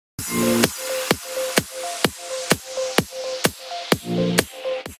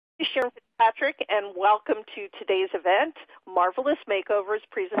welcome to today's event, Marvelous Makeovers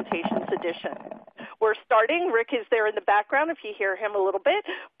Presentations Edition. We're starting. Rick is there in the background if you hear him a little bit.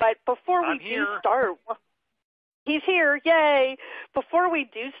 But before we do start, he's here, yay! Before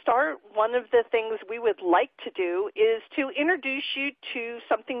we do start, one of the things we would like to do is to introduce you to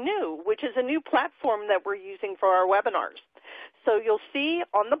something new, which is a new platform that we're using for our webinars. So you'll see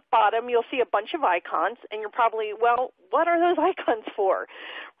on the bottom, you'll see a bunch of icons, and you're probably, well, what are those icons for?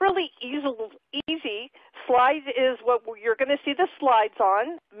 Really easy. Slides is what you're going to see the slides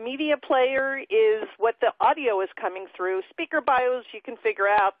on. Media player is what the audio is coming through. Speaker bios you can figure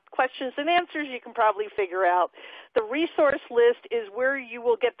out. Questions and answers you can probably figure out. The resource list is where you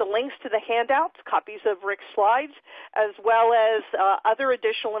will get the links to the handouts, copies of Rick's slides, as well as other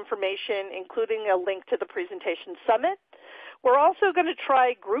additional information, including a link to the presentation summit. We're also going to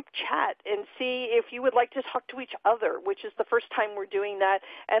try group chat and see if you would like to talk to each other, which is the first time we're doing that.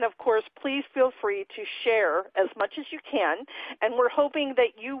 And of course, please feel free to share as much as you can. And we're hoping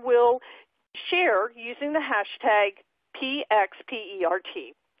that you will share using the hashtag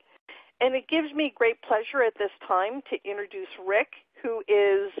PXpert. And it gives me great pleasure at this time to introduce Rick, who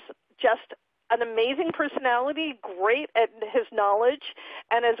is just an amazing personality, great at his knowledge,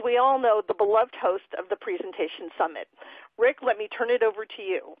 and as we all know, the beloved host of the Presentation Summit. Rick, let me turn it over to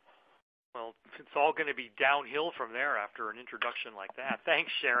you. Well, it's all going to be downhill from there after an introduction like that.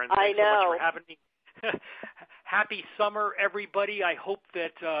 Thanks, Sharon. I Thanks know. so much for having me. Happy summer, everybody. I hope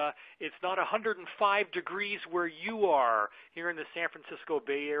that it's not 105 degrees where you are. Here in the San Francisco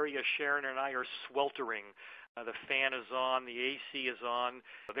Bay Area, Sharon and I are sweltering. The fan is on, the AC is on.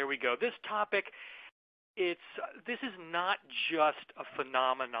 There we go. This topic, this is not just a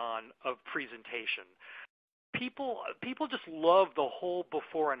phenomenon of presentation. People just love the whole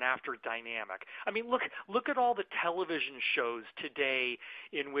before and after dynamic. I mean, look at all the television shows today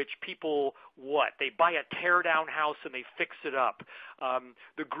in which people, they buy a tear-down house and they fix it up.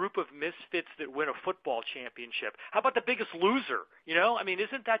 The group of misfits that win a football championship. How about The Biggest Loser? You know, I mean,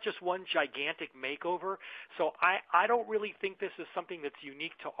 isn't that just one gigantic makeover? So I don't really think this is something that's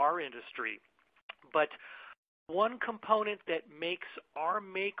unique to our industry. But one component that makes our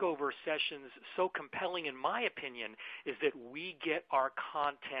makeover sessions so compelling, in my opinion, is that we get our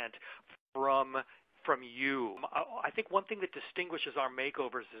content from you. I think one thing that distinguishes our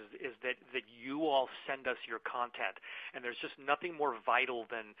makeovers is that you all send us your content, and there's just nothing more vital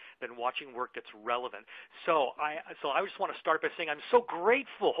than watching work that's relevant. So I just want to start by saying I'm so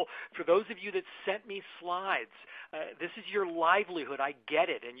grateful for those of you that sent me slides. This is your livelihood. I get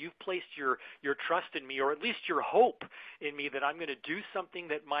it, and you've placed your trust in me, or at least your hope in me, that I'm going to do something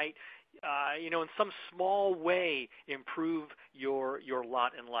that might in some small way improve your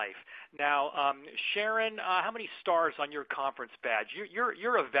lot in life. Now, Sharon, how many stars on your conference badge?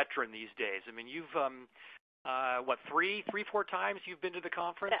 You're a veteran these days. I mean, you've three, 4 times you've been to the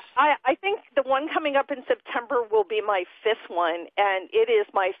conference? I think the one coming up in September will be my 5th one, and it is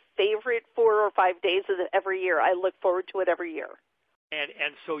my favorite 4 or 5 days of every year. I look forward to it every year.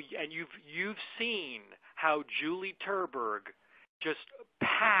 And so you've seen how Julie Terberg just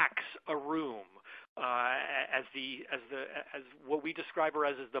packs a room as what we describe her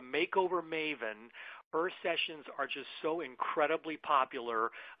as the makeover maven. Her sessions are just so incredibly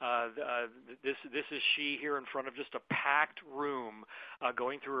popular. This is she here in front of just a packed room,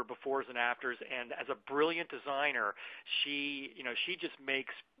 going through her befores and afters. And as a brilliant designer, she just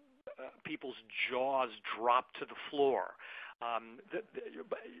makes people's jaws drop to the floor.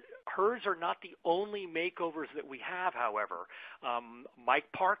 Hers are not the only makeovers that we have, however. Mike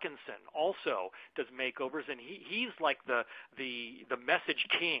Parkinson also does makeovers, and he's like the message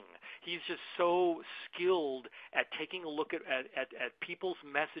king. He's just so skilled at taking a look at people's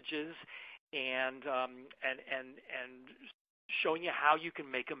messages and showing you how you can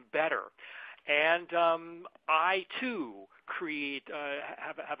make them better. And I too create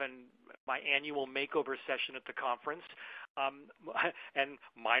have my annual makeover session at the conference. And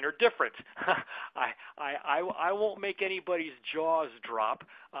mine are different. I won't make anybody's jaws drop,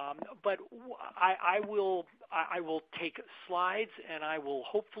 but I will take slides and I will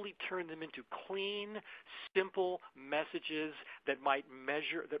hopefully turn them into clean, simple messages that might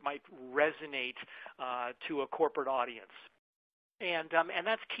resonate to a corporate audience. And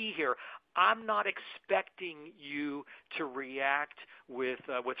that's key here. I'm not expecting you to react with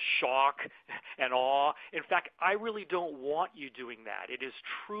shock and awe. In fact, I really don't want you doing that. It is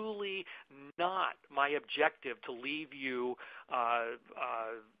truly not my objective to leave you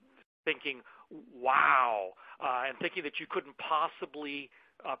thinking, wow, and thinking that you couldn't possibly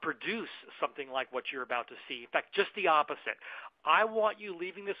produce something like what you're about to see. In fact, just the opposite. I want you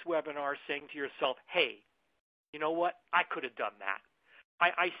leaving this webinar saying to yourself, hey, you know what? I could have done that.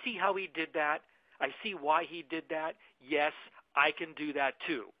 I see how he did that. I see why he did that. Yes, I can do that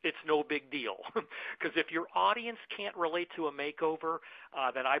too. It's no big deal. Because if your audience can't relate to a makeover,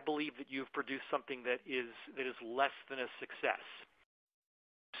 then I believe that you've produced something that is less than a success.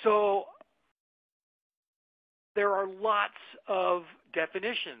 So there are lots of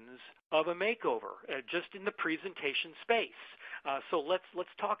definitions of a makeover just in the presentation space. So let's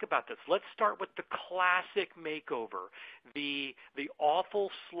talk about this. Let's start with the classic makeover, the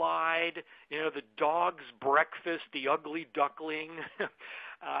awful slide, the dog's breakfast, the ugly duckling,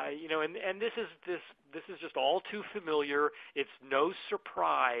 and this is just all too familiar. It's no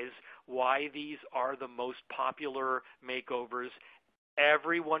surprise why these are the most popular makeovers.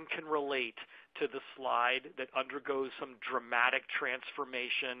 Everyone can relate to the slide that undergoes some dramatic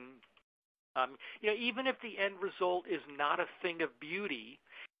transformation. Even if the end result is not a thing of beauty,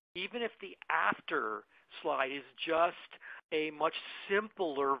 even if the after slide is just a much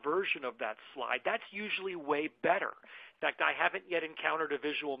simpler version of that slide, that's usually way better. In fact, I haven't yet encountered a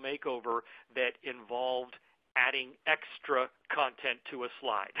visual makeover that involved adding extra content to a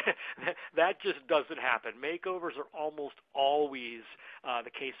slide. That just doesn't happen. Makeovers are almost always the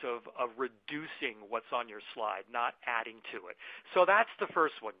case of reducing what's on your slide, not adding to it. So that's the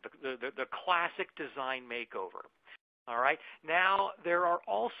first one, the classic design makeover. All right. Now, there are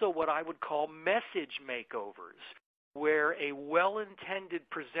also what I would call message makeovers, where a well-intended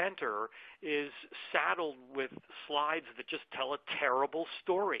presenter is saddled with slides that just tell a terrible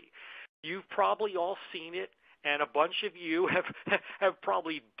story. You've probably all seen it, and a bunch of you have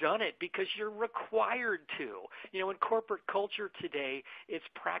probably done it because you're required to. In corporate culture today, it's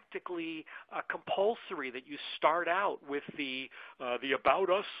practically compulsory that you start out with the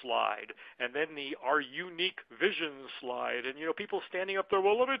About Us slide, and then the Our Unique Vision slide, and people standing up there,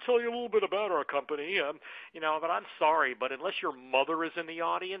 well, let me tell you a little bit about our company. But I'm sorry, but unless your mother is in the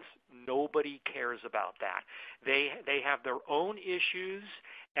audience, nobody cares about that. They have their own issues,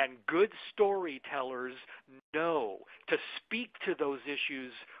 and good storytellers know to speak to those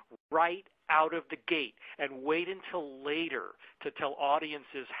issues right out of the gate and wait until later to tell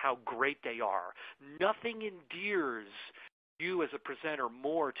audiences how great they are. Nothing endears you as a presenter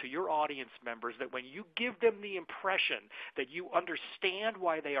more to your audience members that when you give them the impression that you understand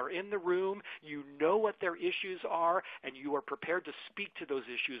why they are in the room, you know what their issues are, and you are prepared to speak to those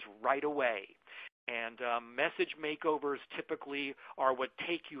issues right away. And message makeovers typically are what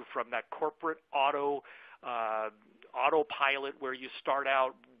take you from that corporate autopilot where you start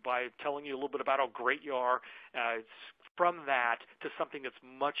out by telling you a little bit about how great you are, from that to something that's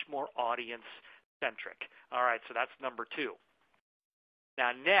much more audience-centric. All right, so that's number two.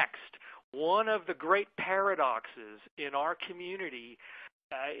 Now next, one of the great paradoxes in our community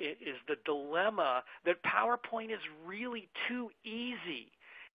is the dilemma that PowerPoint is really too easy.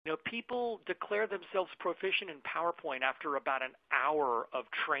 People declare themselves proficient in PowerPoint after about an hour of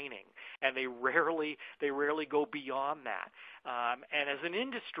training, and they rarely go beyond that. And as an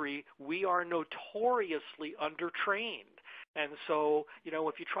industry, we are notoriously undertrained. And so,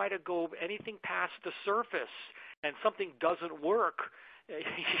 if you try to go anything past the surface and something doesn't work,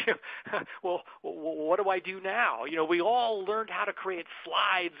 well, what do I do now? We all learned how to create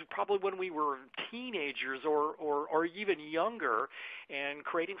slides probably when we were teenagers or even younger, and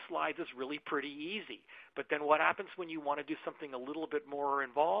creating slides is really pretty easy. But then what happens when you want to do something a little bit more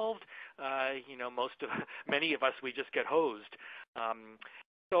involved? Many of us, we just get hosed.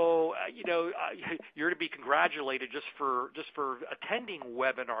 So you're to be congratulated just for attending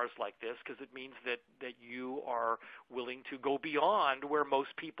webinars like this, because it means that you are willing to go beyond where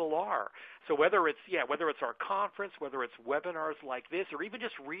most people are. So whether it's our conference, whether it's webinars like this, or even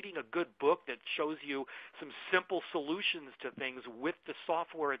just reading a good book that shows you some simple solutions to things with the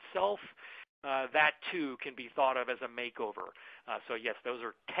software itself, that too can be thought of as a makeover. So yes, those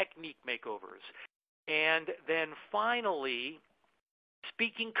are technique makeovers. And then finally,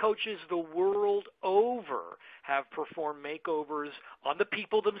 speaking coaches the world over have performed makeovers on the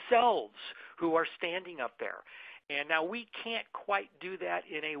people themselves who are standing up there. And now we can't quite do that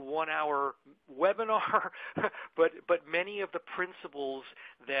in a 1-hour webinar, but many of the principles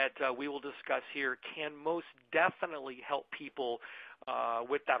that we will discuss here can most definitely help people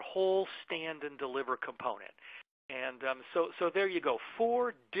with that whole stand and deliver component. And so there you go,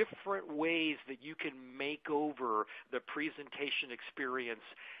 4 different ways that you can make over the presentation experience,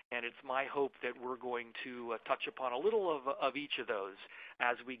 and it's my hope that we're going to touch upon a little of each of those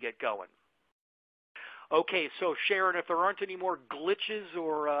as we get going. Okay, so Sharon, if there aren't any more glitches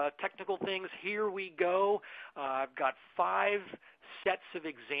or technical things, here we go. I've got 5 sets of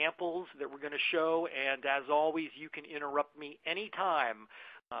examples that we're going to show, and as always, you can interrupt me anytime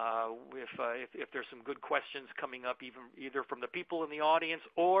if there's some good questions coming up, either from the people in the audience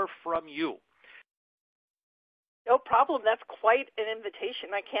or from you. No problem. That's quite an invitation.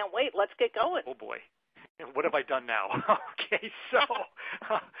 I can't wait. Let's get going. Oh, boy. What have I done now? Okay, so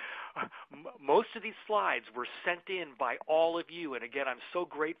most of these slides were sent in by all of you, and again, I'm so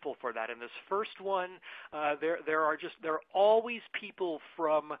grateful for that. In this first one, there are always people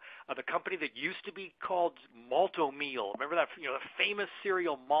from the company that used to be called Malto Meal. Remember that, the famous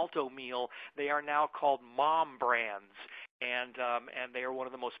cereal Malto Meal? They are now called Mom Brands, and they are one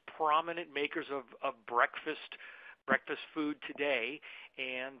of the most prominent makers of breakfast food today,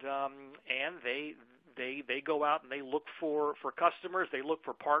 and they go out and they look for customers. They look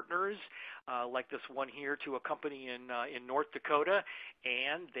for partners, like this one here to a company in North Dakota,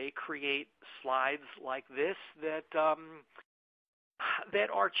 and they create slides like this that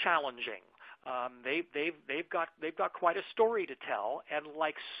are challenging. They've got quite a story to tell, and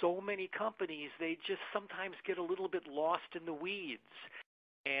like so many companies, they just sometimes get a little bit lost in the weeds.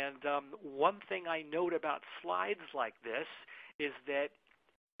 And one thing I note about slides like this is that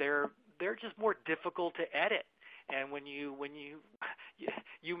they're just more difficult to edit, and when you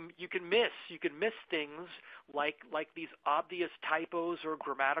can miss things like these obvious typos or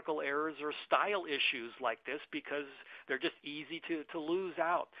grammatical errors or style issues like this, because they're just easy to lose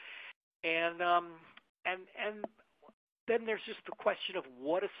out. And then there's just the question of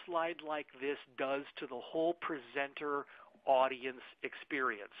what a slide like this does to the whole presenter audience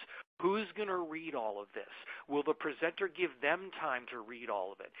experience. Who's going to read all of this? Will the presenter give them time to read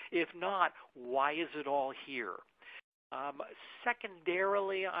all of it? If not, why is it all here?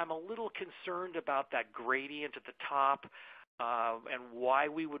 Secondarily, I'm a little concerned about that gradient at the top and why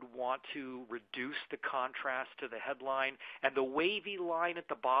we would want to reduce the contrast to the headline. And the wavy line at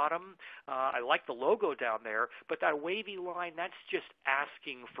the bottom, I like the logo down there, but that wavy line, that's just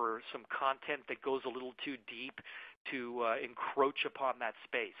asking for some content that goes a little too deep to encroach upon that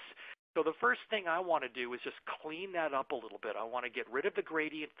space. So the first thing I want to do is just clean that up a little bit. I want to get rid of the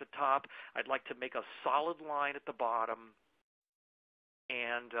gradient at the top. I'd like to make a solid line at the bottom,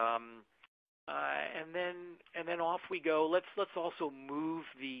 and then off we go. Let's also move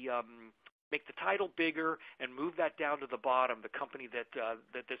make the title bigger and move that down to the bottom, the company that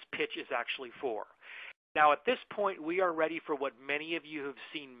this pitch is actually for. Now, at this point, we are ready for what many of you have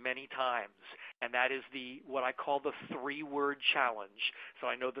seen many times, and that is what I call the 3-word challenge. So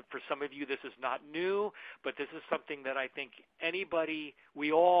I know that for some of you this is not new, but this is something that I think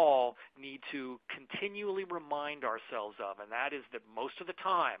we all need to continually remind ourselves of, and that is that most of the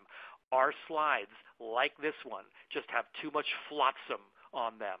time our slides, like this one, just have too much flotsam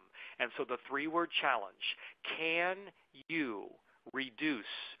on them. And so the 3-word challenge: can you reduce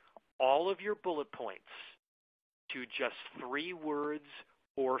all of your bullet points to just 3 words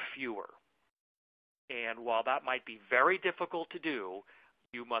or fewer? And while that might be very difficult to do,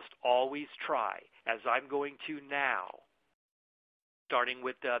 you must always try, as I'm going to now. Starting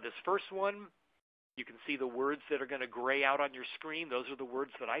with this first one, you can see the words that are going to gray out on your screen. Those are the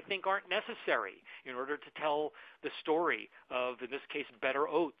words that I think aren't necessary in order to tell the story of, in this case, better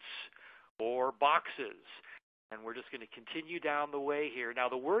oats or boxes. And we're just going to continue down the way here. Now,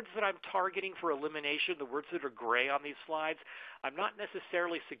 the words that I'm targeting for elimination, the words that are gray on these slides, I'm not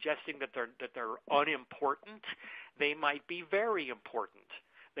necessarily suggesting that they're unimportant. They might be very important.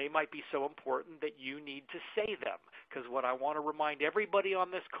 They might be so important that you need to say them, because what I want to remind everybody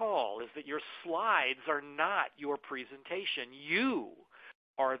on this call is that your slides are not your presentation. You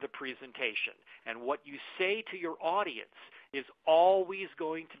are the presentation, and what you say to your audience is always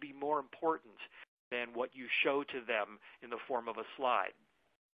going to be more important than what you show to them in the form of a slide.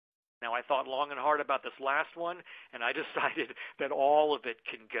 Now, I thought long and hard about this last one, and I decided that all of it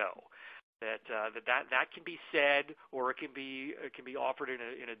can go. That can be said, or it can be offered in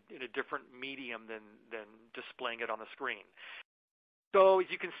a different medium than displaying it on the screen. So as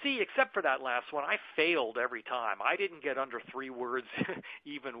you can see, except for that last one, I failed every time. I didn't get under 3 words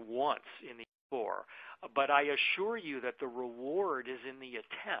even once in the 4. But I assure you that the reward is in the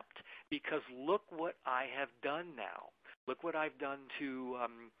attempt, because look what I have done now. Look what I've done to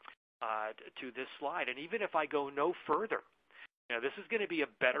this slide. And even if I go no further, this is going to be a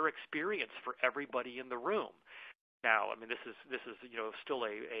better experience for everybody in the room. Now, I mean, this is still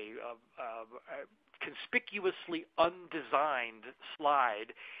a conspicuously undesigned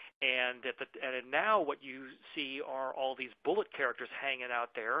slide, And now what you see are all these bullet characters hanging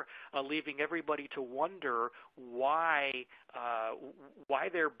out there, leaving everybody to wonder why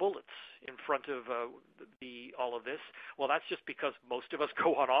there are bullets in front of all of this. Well, that's just because most of us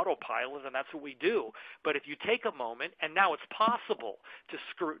go on autopilot, and that's what we do. But if you take a moment, and now it's possible to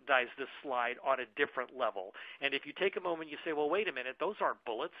scrutinize this slide on a different level. And if you take a moment, you say, well, wait a minute, those aren't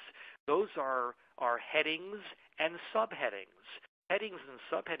bullets. Those are headings and subheadings. Headings and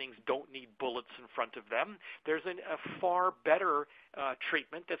subheadings don't need bullets in front of them. There's a far better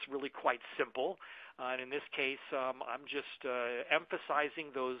treatment that's really quite simple. And in this case, I'm just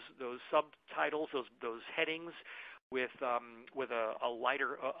emphasizing those subtitles, those headings, with a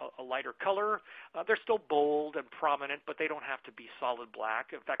lighter color. They're still bold and prominent, but they don't have to be solid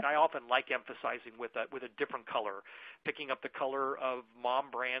black. In fact, I often like emphasizing with a different color, picking up the color of mom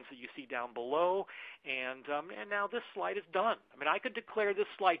brands that you see down below. And now this slide is done. I mean, I could declare this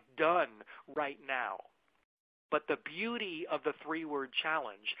slide done right now. But the beauty of the three-word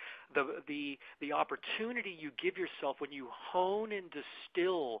challenge, the opportunity you give yourself when you hone and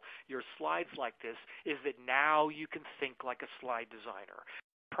distill your slides like this, is that now you can think like a slide designer.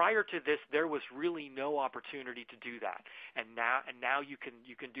 Prior to this, there was really no opportunity to do that, and now you can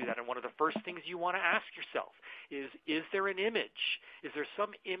do that. And one of the first things you want to ask yourself is there an image? Is there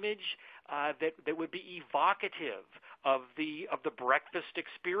some image that would be evocative of the breakfast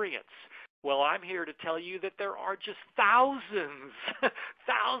experience? Well, I'm here to tell you that there are just thousands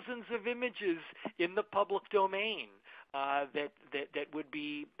of images in the public domain that would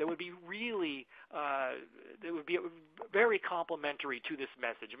be really very complimentary to this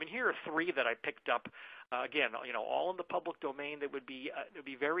message. I mean, here are three that I picked up. Again, all in the public domain that would be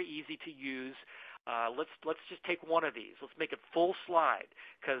very easy to use. Let's just take one of these. Let's make it full slide,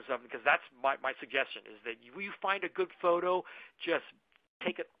 because that's my suggestion, is that you find a good photo, just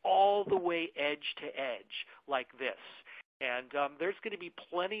take it all the way edge to edge like this. And there's going to be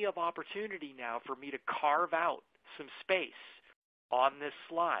plenty of opportunity now for me to carve out some space on this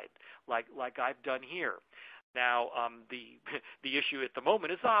slide like I've done here. Now, the issue at the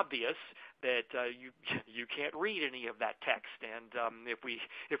moment is obvious, that you can't read any of that text, and if we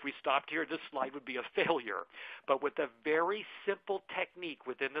stopped here, this slide would be a failure. But with a very simple technique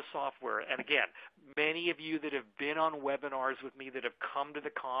within the software, and again, many of you that have been on webinars with me, that have come to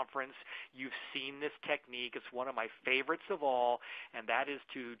the conference, you've seen this technique. It's one of my favorites of all, and that is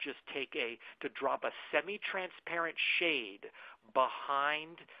to just to drop a semi-transparent shade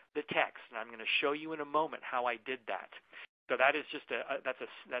behind the text. And I'm going to show you in a moment how I did that. So that is just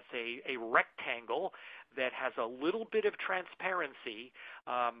that's a rectangle that has a little bit of transparency,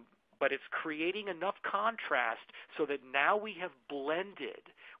 but it's creating enough contrast so that now we've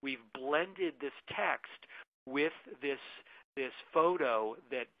blended this text with this photo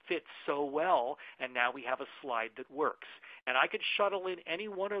that fits so well, and now we have a slide that works. And I could shuttle in any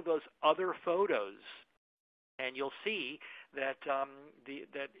one of those other photos, and you'll see that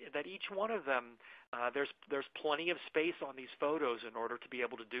that each one of them, there's plenty of space on these photos in order to be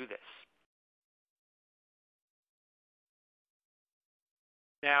able to do this.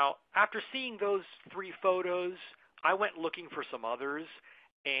 Now, after seeing those three photos, I went looking for some others.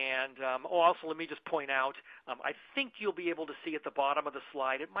 And also, let me just point out, I think you'll be able to see at the bottom of the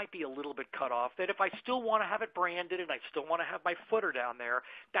slide, it might be a little bit cut off, that if I still want to have it branded and I still want to have my footer down there,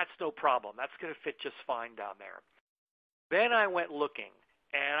 that's no problem. That's going to fit just fine down there. Then I went looking,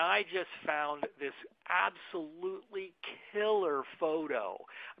 and I just found this absolutely killer photo.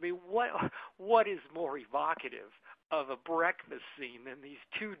 I mean, what is more evocative of a breakfast scene than these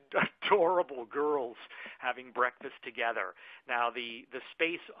two adorable girls having breakfast together? Now, the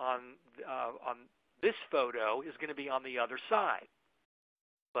space on this photo is going to be on the other side,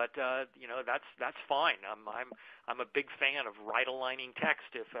 but that's fine. I'm a big fan of right-aligning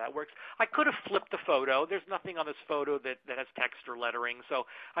text if that works. I could have flipped the photo. There's nothing on this photo that has text or lettering, so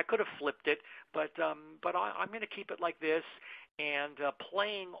I could have flipped it. But I'm going to keep it like this, and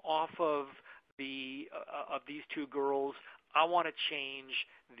playing off of these two girls, I want to change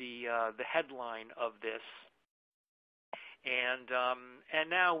the headline of this. And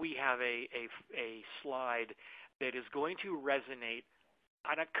now we have a slide that is going to resonate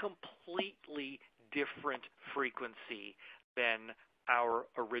on a completely different frequency than our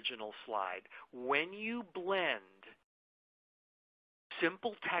original slide. When you blend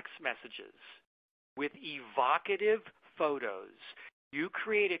simple text messages with evocative photos, you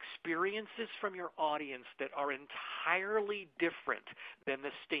create experiences from your audience that are entirely different than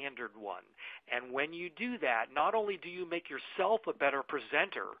the standard one. And when you do that, not only do you make yourself a better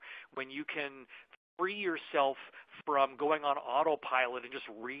presenter, when you can free yourself from going on autopilot and just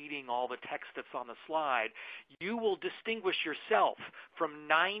reading all the text that's on the slide, you will distinguish yourself from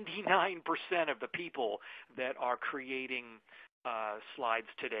 99% of the people that are creating slides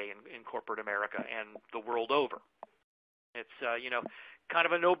today in corporate America and the world over. It's kind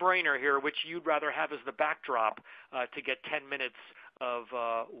of a no-brainer here, which you'd rather have as the backdrop to get 10 minutes of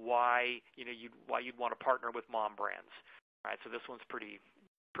why you'd want to partner with mom brands. All right, so this one's pretty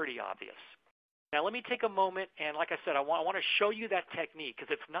obvious. Now let me take a moment, and like I said, I want to show you that technique because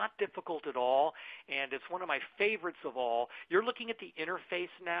it's not difficult at all, and it's one of my favorites of all. You're looking at the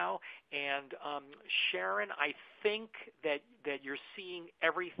interface now, and Sharon, I think that you're seeing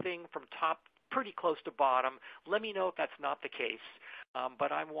everything from top pretty close to bottom. Let me know if that's not the case,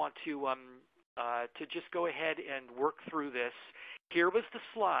 but I want to just go ahead and work through this. Here was the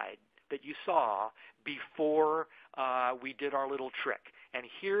slide that you saw before we did our little trick, and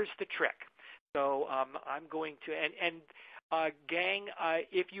here's the trick. So I'm going to, gang,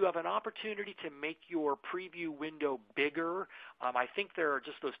 if you have an opportunity to make your preview window bigger, I think there are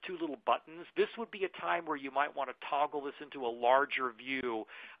just those two little buttons. This would be a time where you might want to toggle this into a larger view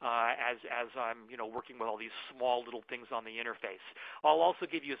as I'm working with all these small little things on the interface. I'll also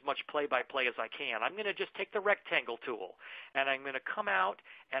give you as much play-by-play as I can. I'm going to just take the rectangle tool, and I'm going to come out,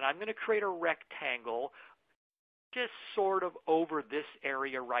 and I'm going to create a rectangle just sort of over this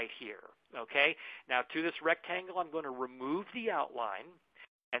area right here. Okay, now to this rectangle, I'm going to remove the outline,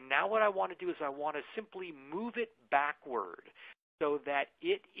 and now what I want to do is I want to simply move it backward so that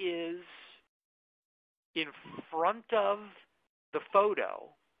it is in front of the photo,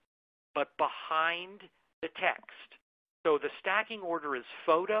 but behind the text. So the stacking order is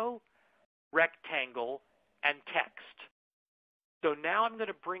photo, rectangle, and text. So now I'm going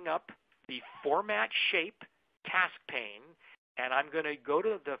to bring up the Format Shape task pane, and I'm going to go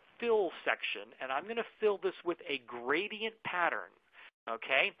to the fill section, and I'm going to fill this with a gradient pattern.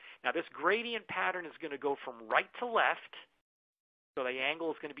 Okay? Now this gradient pattern is going to go from right to left, so the angle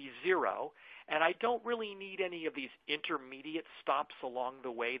is going to be 0, and I don't really need any of these intermediate stops along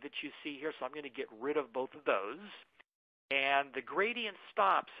the way that you see here, so I'm going to get rid of both of those. And the gradient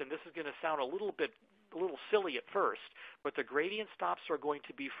stops, and this is going to sound a little silly at first, but the gradient stops are going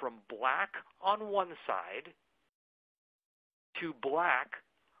to be from black on one side to black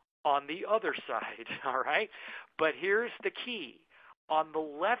on the other side, all right? But here's the key. On the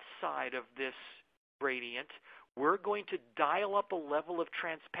left side of this gradient, we're going to dial up a level of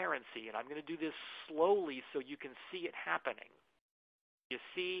transparency, and I'm going to do this slowly so you can see it happening. You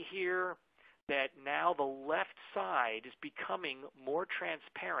see here that now the left side is becoming more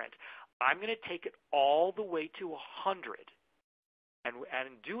transparent. I'm going to take it all the way to 100. And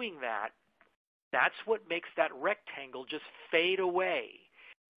in doing that, that's what makes that rectangle just fade away.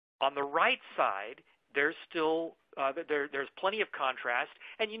 On the right side, there's still there's plenty of contrast,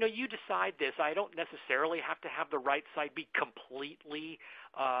 and you decide this. I don't necessarily have to have the right side be completely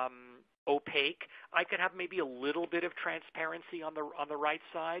opaque. I could have maybe a little bit of transparency on the right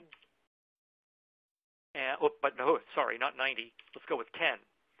side. But no, sorry, not 90. Let's go with 10.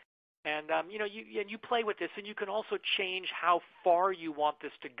 And you play with this, and you can also change how far you want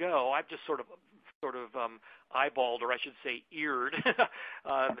this to go. I've just sort of eyeballed, or I should say eared,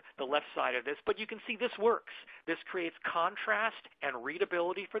 the left side of this. But you can see this works. This creates contrast and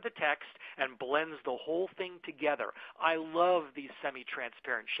readability for the text and blends the whole thing together. I love these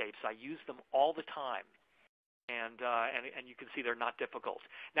semi-transparent shapes. I use them all the time. And you can see they're not difficult.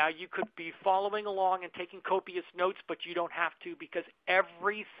 Now, you could be following along and taking copious notes, but you don't have to, because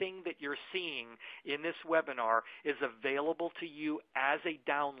everything that you're seeing in this webinar is available to you as a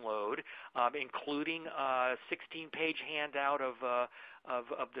download, including a 16-page handout of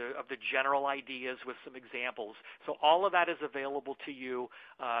the general ideas with some examples. So all of that is available to you.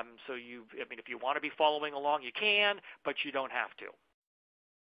 If you want to be following along, you can, but you don't have to.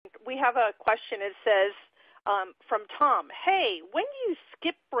 We have a question. It says, from Tom, hey, when do you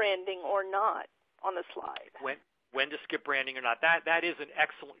skip branding or not on the slide? When to skip branding or not? That is an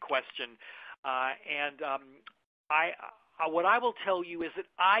excellent question. What I will tell you is that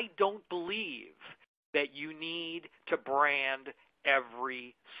I don't believe that you need to brand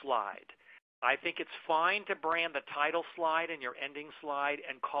every slide. I think it's fine to brand the title slide and your ending slide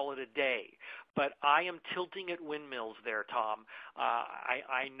and call it a day. But I am tilting at windmills there, Tom.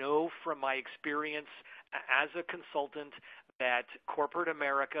 I know from my experience as a consultant that corporate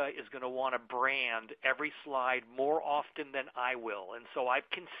America is going to want to brand every slide more often than I will. And so I've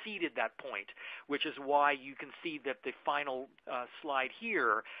conceded that point, which is why you can see that the final slide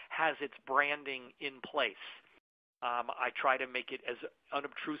here has its branding in place. I try to make it as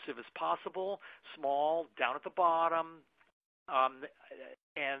unobtrusive as possible, small, down at the bottom,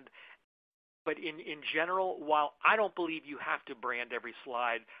 but in general, while I don't believe you have to brand every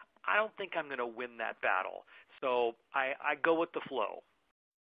slide, I don't think I'm going to win that battle. So I go with the flow.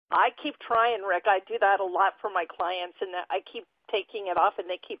 I keep trying, Rick. I do that a lot for my clients, and I keep taking it off, and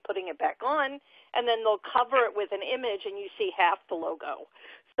they keep putting it back on, and then they'll cover it with an image, and you see half the logo.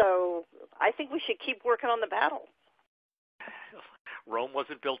 So I think we should keep working on the battle. Rome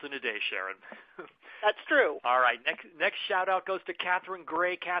wasn't built in a day, Sharon. That's true. All right, next shout-out goes to Catherine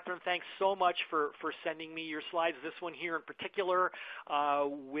Gray. Catherine, thanks so much for sending me your slides. This one here in particular,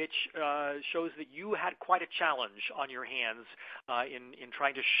 which shows that you had quite a challenge on your hands in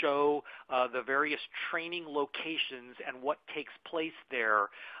trying to show the various training locations and what takes place there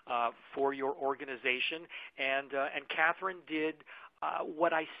for your organization. And Catherine did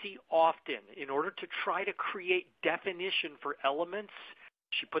what I see often. In order to try to create definition for elements,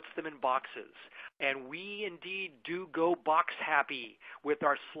 she puts them in boxes. And we indeed do go box happy with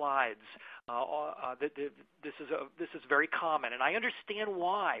our slides. This is very common, and I understand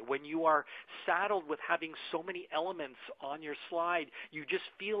why. When you are saddled with having so many elements on your slide, you just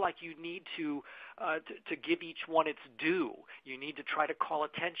feel like you need to give each one its due. You need to try to call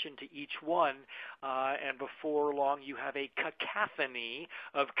attention to each one, and before long you have a cacophony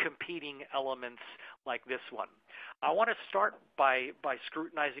of competing elements like this one. I want to start by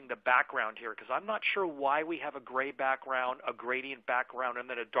scrutinizing the background here, because I'm not sure why we have a gray background, a gradient background, and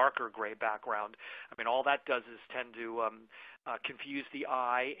then a darker gray background. I mean, all that does is tend to confuse the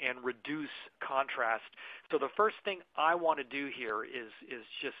eye and reduce contrast. So the first thing I want to do here is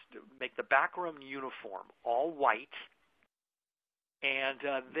just make the background uniform, all white, and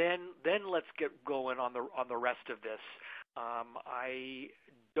then let's get going on the rest of this. I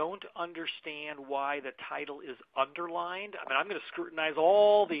don't understand why the title is underlined. I mean, I'm going to scrutinize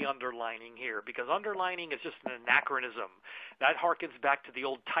all the underlining here, because underlining is just an anachronism. That harkens back to the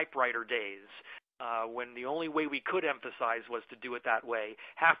old typewriter days, when the only way we could emphasize was to do it that way.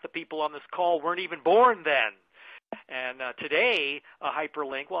 Half the people on this call weren't even born then. And today, a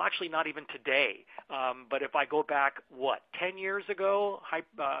hyperlink, well, actually not even today, but if I go back, 10 years ago,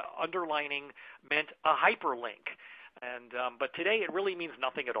 underlining meant a hyperlink. And but today it really means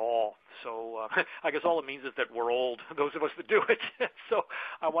nothing at all. So I guess all it means is that we're old, those of us that do it. So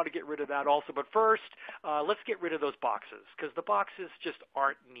I want to get rid of that also. But first, let's get rid of those boxes, because the boxes just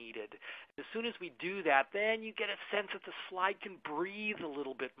aren't needed. As soon as we do that, then you get a sense that the slide can breathe a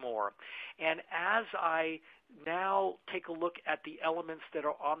little bit more. And as I now take a look at the elements that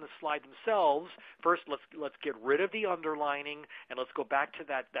are on the slide themselves, first let's get rid of the underlining, and let's go back to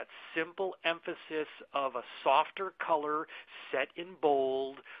that simple emphasis of a softer color set in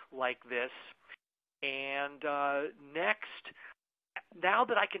bold like this. And next, now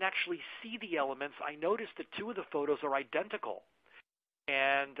that I can actually see the elements, I notice that two of the photos are identical.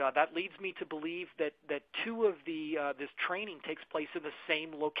 And that leads me to believe that two of this training takes place in the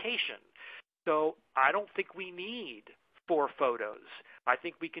same location. So I don't think we need 4 photos. I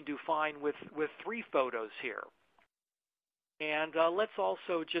think we can do fine with 3 photos here. And let's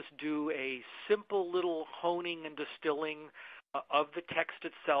also just do a simple little honing and distilling of the text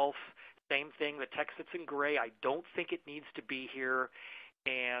itself. Same thing, the text that's in gray, I don't think it needs to be here.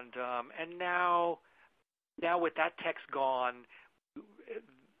 And now with that text gone,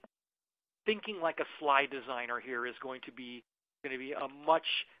 thinking like a slide designer here is going to be a much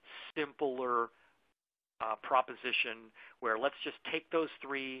simpler proposition, where let's just take those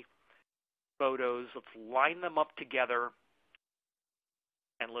 3 photos, let's line them up together,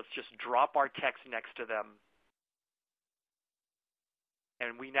 and let's just drop our text next to them.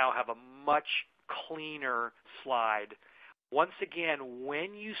 And we now have a much cleaner slide. Once again,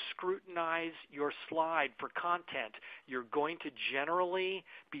 when you scrutinize your slide for content, you're going to generally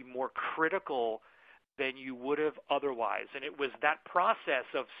be more critical than you would have otherwise. And it was that process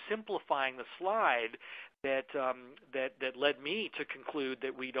of simplifying the slide that led me to conclude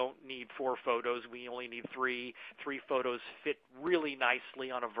that we don't need 4 photos. We only need 3. 3 photos fit really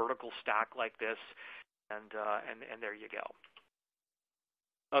nicely on a vertical stack like this, and there you go.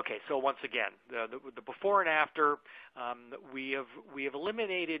 Okay, so once again, the before and after, we have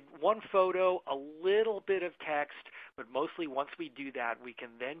eliminated 1 photo, a little bit of text, but mostly once we do that, we can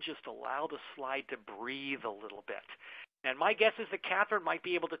then just allow the slide to breathe a little bit. And my guess is that Catherine might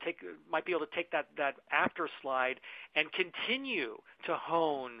be able to take that after slide and continue to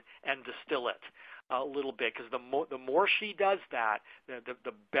hone and distill it a little bit, because the more she does that,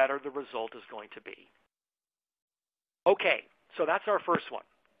 the better the result is going to be. Okay, so that's our first one.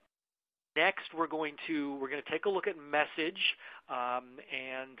 Next, we're going to take a look at message,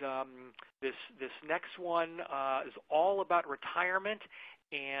 this next one is all about retirement,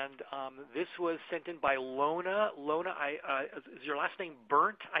 and this was sent in by Lona. Lona, is your last name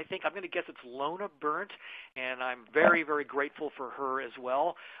Burnt? I think I'm going to guess it's Lona Burnt, and I'm very, very grateful for her as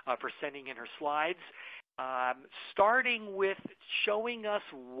well for sending in her slides. Starting with showing us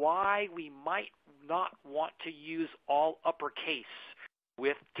why we might not want to use all uppercase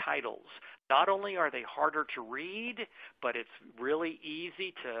with titles. Not only are they harder to read, but it's really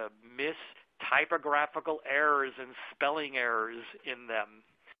easy to miss typographical errors and spelling errors in them.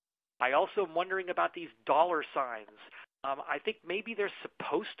 I also am wondering about these dollar signs. I think maybe they're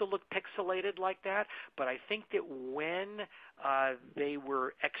supposed to look pixelated like that, but I think that when they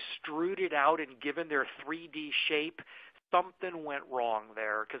were extruded out and given their 3D shape, something went wrong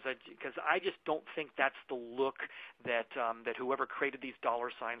there, because I just don't think that's the look that whoever created these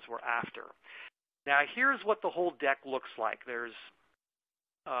dollar signs were after. Now here's what the whole deck looks like. There's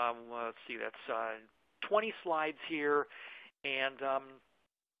let's see, that's 20 slides here, and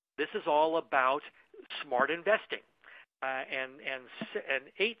this is all about smart investing, and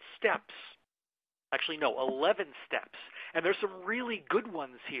 8 steps. Actually, no, 11 steps. And there's some really good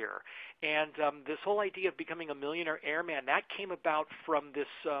ones here. And this whole idea of becoming a millionaire airman, that came about from this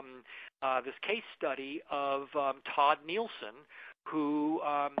case study of Todd Nielsen, who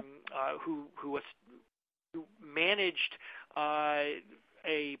managed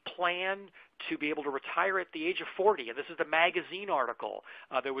a plan to be able to retire at the age of 40. And this is the magazine article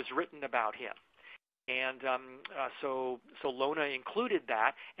that was written about him. And so Lona included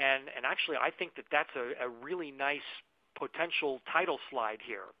that, and actually I think that that's a really nice potential title slide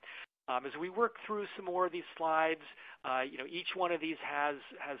here. As we work through some more of these slides, each one of these has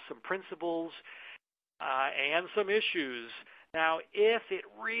some principles and some issues. Now, if it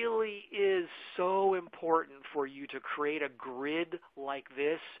really is so important for you to create a grid like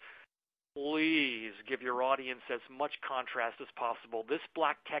this, please give your audience as much contrast as possible. This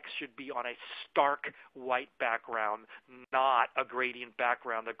black text should be on a stark white background, not a gradient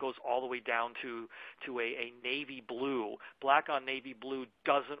background that goes all the way down to a navy blue. Black on navy blue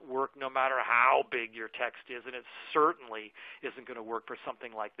doesn't work no matter how big your text is, and it certainly isn't going to work for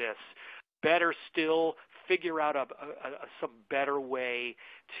something like this. Better still, figure out some better way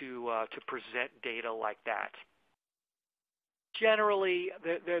to present data like that. Generally,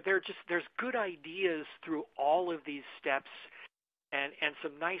 there's good ideas through all of these steps, and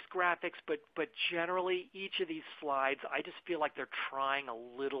some nice graphics, but generally each of these slides, I just feel like they're trying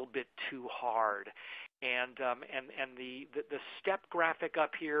a little bit too hard, and the step graphic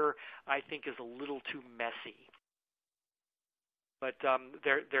up here I think is a little too messy. But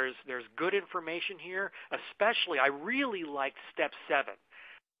there's good information here. Especially, I really liked step 7.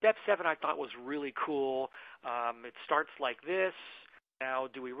 Step 7 I thought was really cool. It starts like this. Now,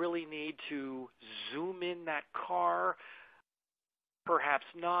 do we really need to zoom in that car? Perhaps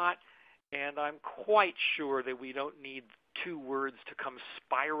not. And I'm quite sure that we don't need 2 words to come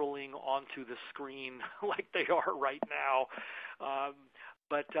spiraling onto the screen like they are right now.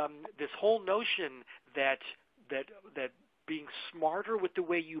 But this whole notion that being smarter with the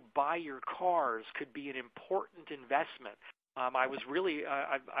way you buy your cars could be an important investment. I was really,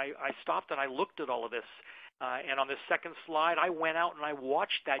 I stopped and I looked at all of this, and on this second slide, I went out and I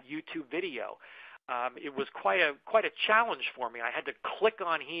watched that YouTube video. It was quite a challenge for me. I had to click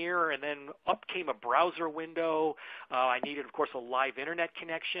on here, and then up came a browser window. I needed, of course, a live internet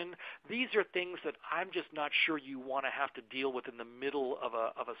connection. These are things that I'm just not sure you want to have to deal with in the middle of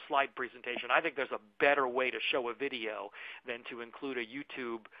a slide presentation. I think there's a better way to show a video than to include a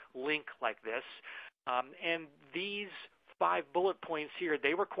YouTube link like this. And these 5 bullet points here,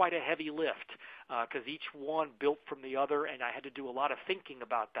 they were quite a heavy lift because each one built from the other, and I had to do a lot of thinking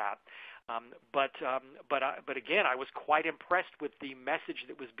about that. But again, I was quite impressed with the message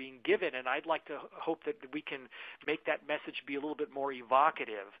that was being given, and I'd like to hope that we can make that message be a little bit more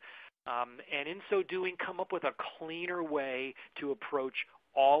evocative. And in so doing, come up with a cleaner way to approach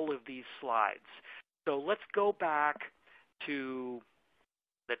all of these slides. So let's go back to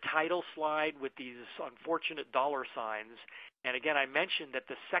the title slide with these unfortunate dollar signs. And again, I mentioned that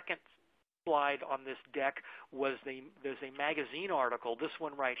the second slide on this deck was there's a magazine article, this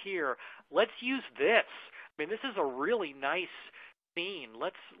one right here. Let's use this. I mean, this is a really nice scene.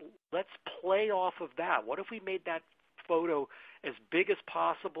 Let's play off of that. What if we made that photo as big as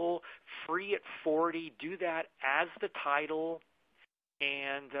possible, free at 40, do that as the title,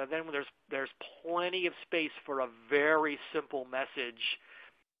 and then there's plenty of space for a very simple message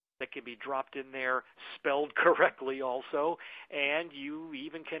that can be dropped in there, spelled correctly also, and you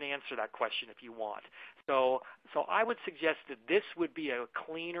even can answer that question if you want. So I would suggest that this would be a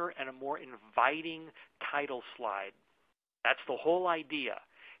cleaner and a more inviting title slide. That's the whole idea.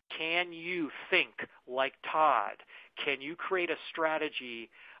 Can you think like Todd? Can you create a strategy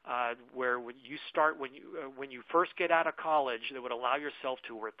where when you first get out of college that would allow yourself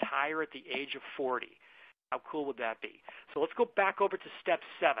to retire at the age of 40? How cool would that be? So let's go back over to step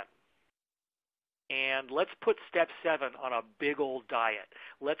 7. And let's put step 7 on a big old diet.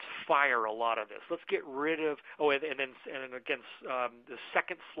 Let's fire a lot of this. Let's get rid of, and again, the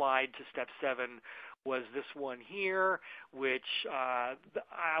second slide to step 7 was this one here, which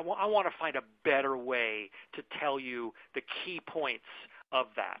I want to find a better way to tell you the key points of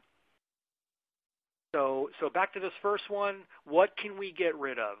that. So back to this first one, what can we get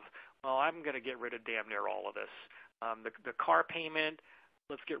rid of? Well, I'm going to get rid of damn near all of this. The car payment,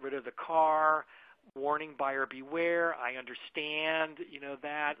 let's get rid of the car. Warning, buyer beware. I understand,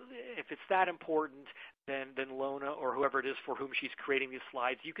 that if it's that important, then Lona or whoever it is for whom she's creating these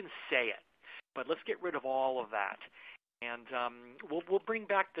slides, you can say it. But let's get rid of all of that. And we'll bring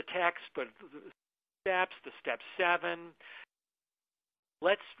back the text, but the step 7.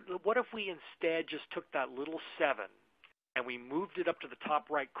 What if we instead just took that little 7 and we moved it up to the top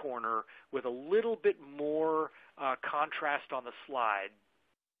right corner with a little bit more contrast on the slide?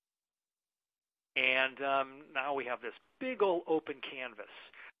 And now we have this big old open canvas.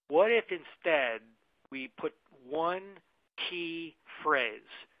 What if instead we put one key phrase?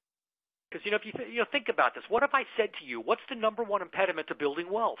 Because if you think about this, what if I said to you, what's the number one impediment to building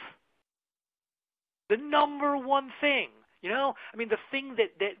wealth? The number one thing, the thing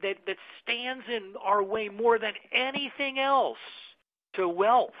that stands in our way more than anything else to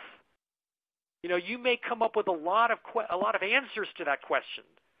wealth. You may come up with a lot of answers to that question.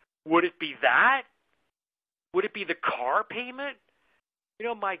 Would it be that? Would it be the car payment?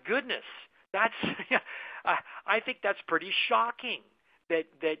 My goodness, that's I think that's pretty shocking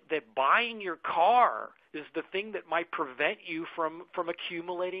that buying your car is the thing that might prevent you from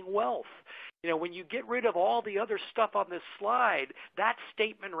accumulating wealth. When you get rid of all the other stuff on this slide, that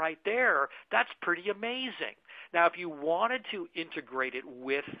statement right there, that's pretty amazing. Now, if you wanted to integrate it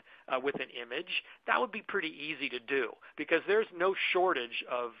with an image, that would be pretty easy to do because there's no shortage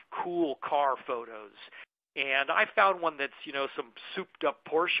of cool car photos. And I found one that's some souped up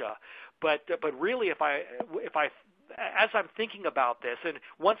Porsche, but really if I as I'm thinking about this, and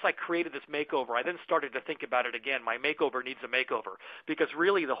once I created this makeover, I then started to think about it again. My makeover needs a makeover because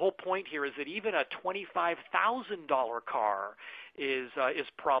really the whole point here is that even a $25,000 car is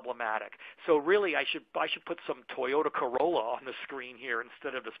problematic. So really, I should put some Toyota Corolla on the screen here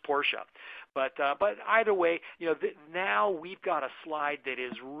instead of this Porsche. But either way, now we've got a slide that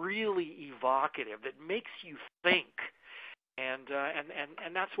is really evocative, that makes you think, and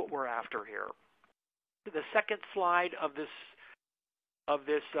that's what we're after here. The second slide of this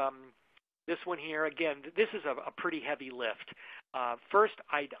one here, again, this is a pretty heavy lift. First,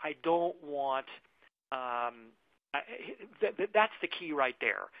 I don't want that's the key right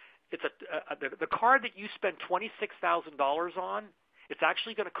there. It's the car that you spend $26,000 on. It's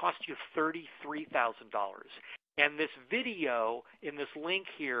actually going to cost you $33,000. And this video in this link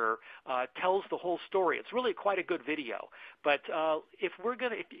here tells the whole story. It's really quite a good video. But if you're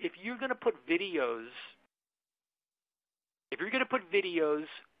going to put videos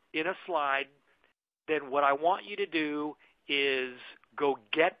in a slide, then what I want you to do is go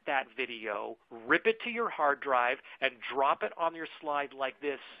get that video, rip it to your hard drive, and drop it on your slide like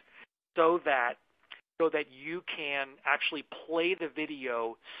this, so that you can actually play the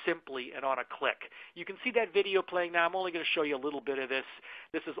video simply and on a click. You can see that video playing now. I'm only going to show you a little bit of this.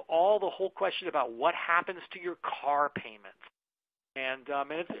 This is all the whole question about what happens to your car payments. And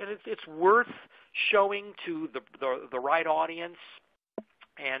it's worth showing to the right audience,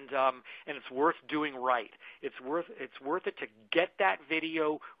 and it's worth doing right. It's worth it to get that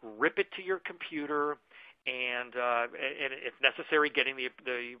video, rip it to your computer, and if necessary, getting the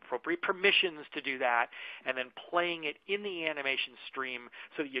appropriate permissions to do that, and then playing it in the animation stream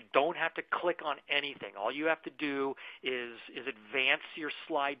so that you don't have to click on anything. All you have to do is advance your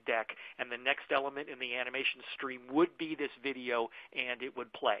slide deck, and the next element in the animation stream would be this video, and it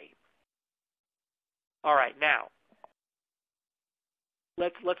would play. All right, now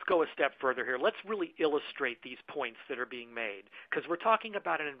let's go a step further here. Let's really illustrate these points that are being made, because we're talking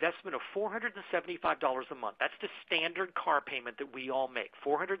about an investment of $475 a month. That's the standard car payment that we all make,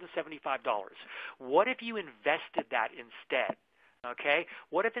 $475. What if you invested that instead? Okay?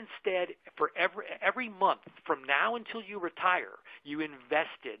 What if instead for every month from now until you retire, you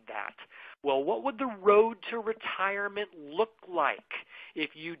invested that? Well, what would the road to retirement look like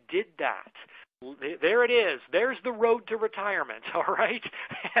if you did that? There it is. There's the road to retirement, all right?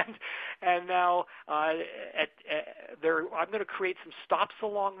 And now I'm going to create some stops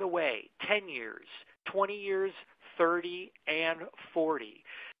along the way, 10 years, 20 years, 30, and 40.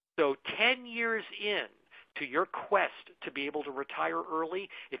 So 10 years in to your quest to be able to retire early,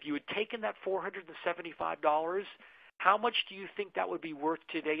 if you had taken that $475, how much do you think that would be worth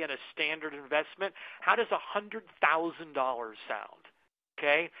today in a standard investment? How does $100,000 sound?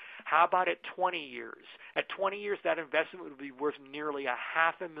 Okay? How about at 20 years? At 20 years, that investment would be worth nearly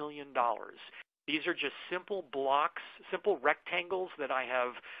 $500,000. These are just simple blocks, simple rectangles that I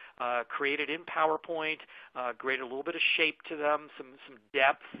have created in PowerPoint, created a little bit of shape to them, some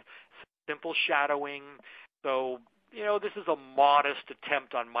depth, some simple shadowing. So, you know, this is a modest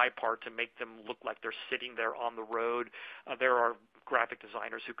attempt on my part to make them look like they're sitting there on the road. There are graphic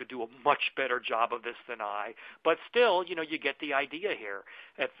designers who could do a much better job of this than I. But still, you know, you get the idea here.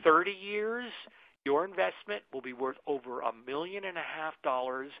 At 30 years, your investment will be worth over $1.5 million.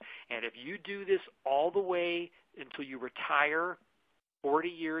 And if you do this all the way until you retire, 40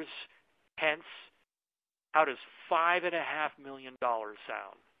 years hence, how does $5.5 million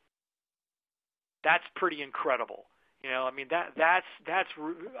sound? That's pretty incredible. You know, I mean, I'm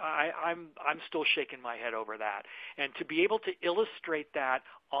still shaking my head over that. And to be able to illustrate that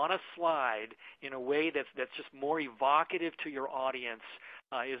on a slide in a way that's just more evocative to your audience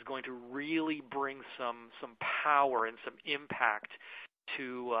is going to really bring some power and some impact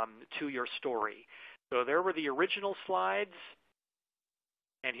to your story. So there were the original slides,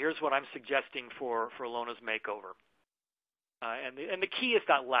 and here's what I'm suggesting for Lona's makeover. And the key is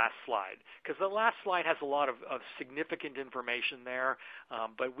that last slide, because the last slide has a lot of significant information there,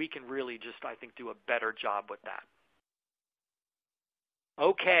 but we can really just, I think, do a better job with that.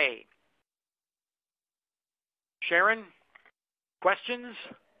 Okay. Sharon, questions?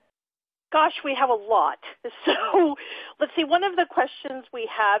 Gosh, we have a lot. So let's see, one of the questions we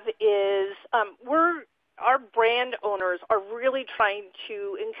have is our brand owners are really trying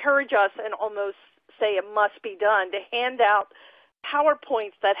to encourage us and almost say it must be done to hand out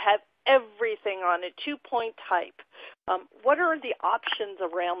PowerPoints that have everything on it, 2-point type. What are the options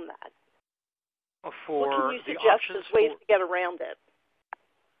around that? What can you suggest as ways to get around it?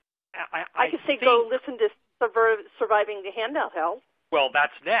 I could say go listen to Surviving the Handout Hell. Well,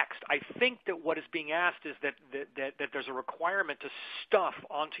 that's next. I think that what is being asked is that there's a requirement to stuff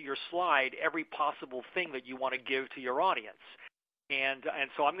onto your slide every possible thing that you want to give to your audience. And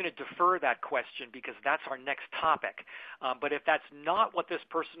so I'm going to defer that question because that's our next topic. But if that's not what this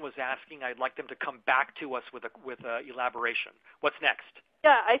person was asking, I'd like them to come back to us with elaboration. What's next?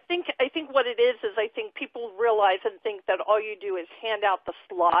 Yeah, I think what it is I think people realize and think that all you do is hand out the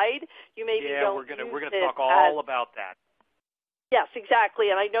slide. You maybe don't we're going to talk all about that. Yes,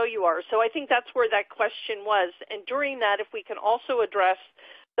 exactly, and I know you are. So I think that's where that question was. And during that, if we can also address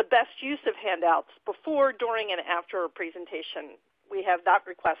the best use of handouts before, during, and after a presentation, we have that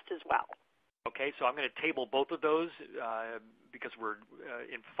request as well. Okay, so I'm going to table both of those because we're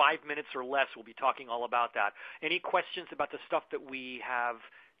in 5 minutes or less, we'll be talking all about that. Any questions about the stuff that we have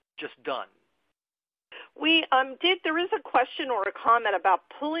just done? We there is a question or a comment about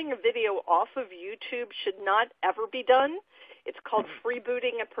pulling a video off of YouTube should not ever be done. It's called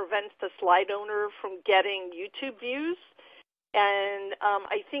freebooting. It prevents the slide owner from getting YouTube views. And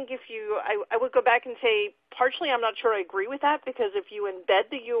I think I would go back and say, partially I'm not sure I agree with that, because if you embed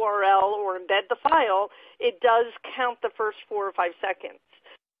the URL or embed the file, it does count the first 4 or 5 seconds.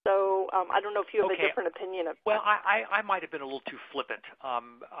 So I don't know if you have a different opinion of that. Well, I might have been a little too flippant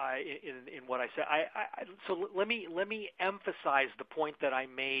in what I said. So let me emphasize the point that I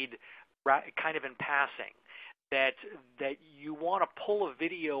made kind of in passing. That you want to pull a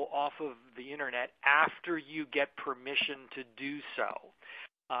video off of the internet after you get permission to do so,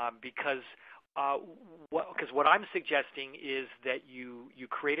 because what I'm suggesting is that you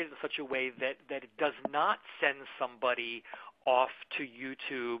create it in such a way that it does not send somebody off to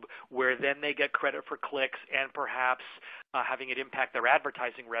YouTube where then they get credit for clicks and perhaps having it impact their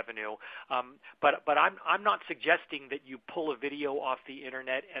advertising revenue. But I'm not suggesting that you pull a video off the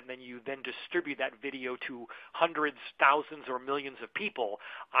internet and then you then distribute that video to hundreds, thousands, or millions of people.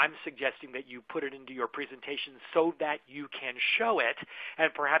 I'm suggesting that you put it into your presentation so that you can show it,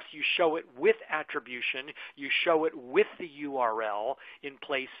 and perhaps you show it with attribution, you show it with the URL in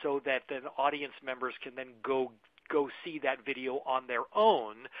place so that the audience members can then go go see that video on their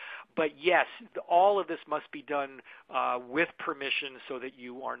own. But yes, all of this must be done with permission so that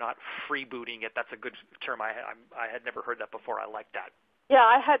you are not freebooting it. That's a good term. I had never heard that before. I like that. Yeah,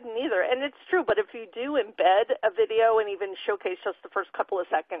 I hadn't either, and it's true, but if you do embed a video and even showcase just the first couple of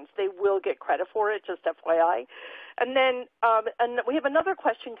seconds, they will get credit for it, just FYI. And then and we have another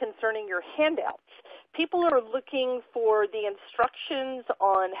question concerning your handouts. People are looking for the instructions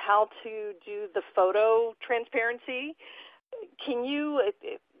on how to do the photo transparency. Can you,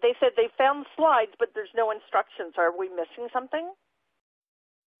 they said they found slides, but there's no instructions. Are we missing something?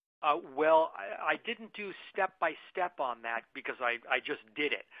 Well, I didn't do step-by-step on that because I just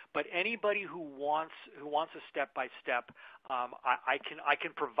did it. But anybody who wants a step-by-step, I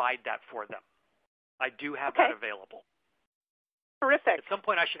can provide that for them. I do have that available. Terrific. At some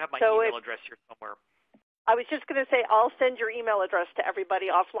point, I should have my email address here somewhere. I was just going to say I'll send your email address to everybody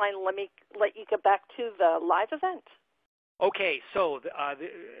offline. Let me let you get back to the live event. Okay, so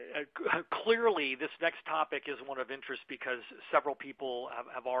clearly this next topic is one of interest because several people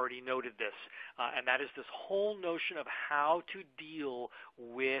have already noted this, and that is this whole notion of how to deal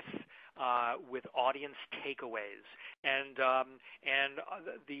with audience takeaways. And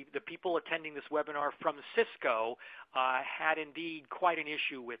the people attending this webinar from Cisco had indeed quite an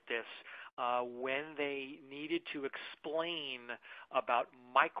issue with this when they needed to explain about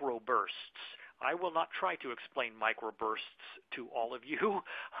microbursts. I will not try to explain microbursts to all of you,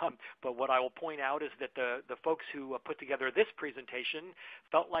 but what I will point out is that the folks who put together this presentation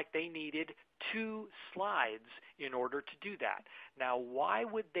felt like they needed 2 slides in order to do that. Now, why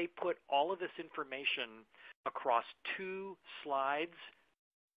would they put all of this information across 2 slides?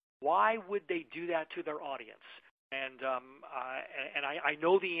 Why would they do that to their audience? And I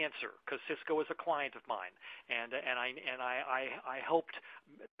know the answer because Cisco is a client of mine, and I helped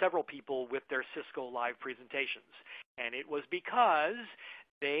several people with their Cisco live presentations, and it was because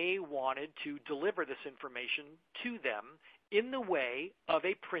they wanted to deliver this information to them in the way of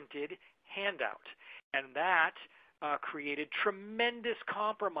a printed handout, and that created tremendous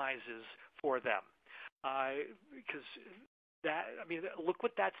compromises for them because. Look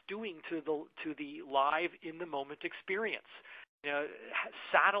what that's doing to the live in the moment experience.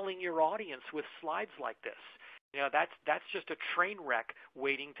 Saddling your audience with slides like this. That's just a train wreck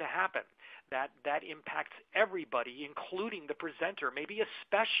waiting to happen. That impacts everybody, including the presenter, maybe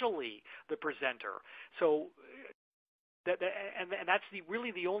especially the presenter. So. And that's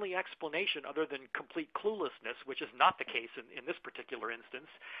really the only explanation other than complete cluelessness, which is not the case in this particular instance.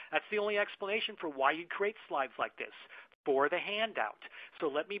 That's the only explanation for why you create slides like this, for the handout. So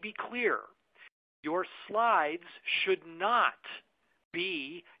let me be clear. Your slides should not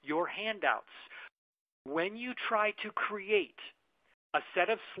be your handouts. When you try to create a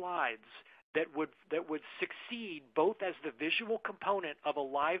set of slides that would succeed both as the visual component of a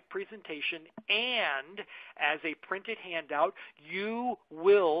live presentation and as a printed handout, you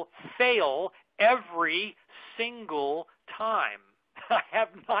will fail every single time. I have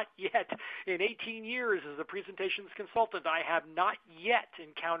not yet, in 18 years as a presentations consultant, I have not yet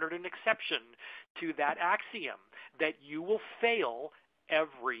encountered an exception to that axiom that you will fail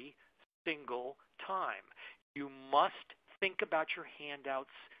every single time. You must think about your handouts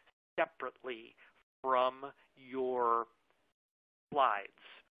separately from your slides.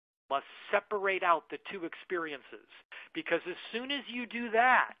 You must separate out the 2 experiences, because as soon as you do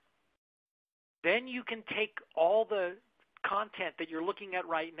that, then you can take all the content that you're looking at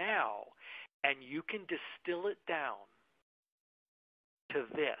right now and you can distill it down to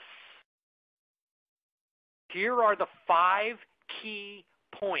this. Here are the 5 key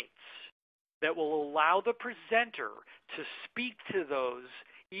points that will allow the presenter to speak to those,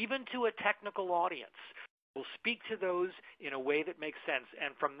 even to a technical audience. We'll speak to those in a way that makes sense.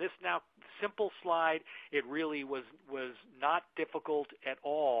 And from this now simple slide, it really was not difficult at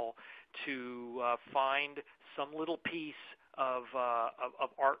all to find some little piece of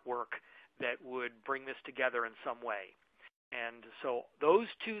artwork that would bring this together in some way. And so those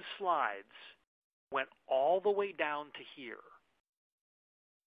 2 slides went all the way down to here.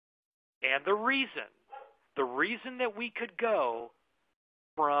 And the reason that we could go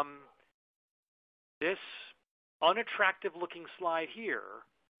from this unattractive looking slide here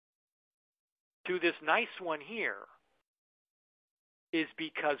to this nice one here is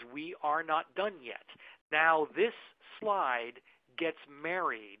because we are not done yet. Now this slide gets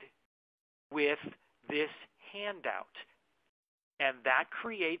married with this handout, and that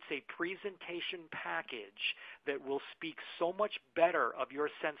creates a presentation package that will speak so much better of your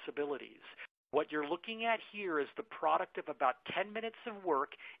sensibilities. What you're looking at here is the product of about 10 minutes of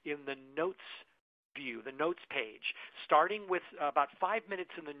work in the notes view, the notes page, starting with about 5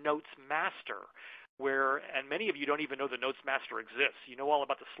 minutes in the notes master, where, and many of you don't even know the Notes Master exists. You know all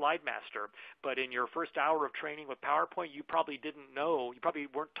about the Slide Master, but in your first hour of training with PowerPoint, you probably didn't know, you probably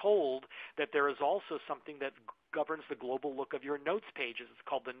weren't told that there is also something that governs the global look of your notes pages. It's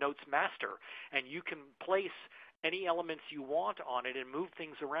called the Notes Master, and you can place any elements you want on it and move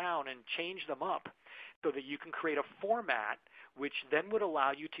things around and change them up so that you can create a format which then would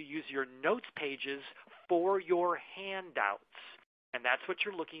allow you to use your notes pages for your handouts. And that's what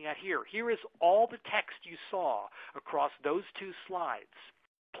you're looking at here. Here is all the text you saw across those two slides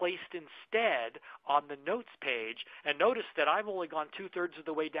placed instead on the notes page. And notice that I've only gone 2/3 of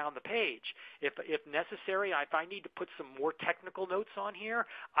the way down the page. If necessary, if I need to put some more technical notes on here,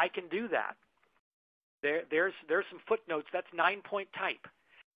 I can do that. There's some footnotes. That's 9-point type.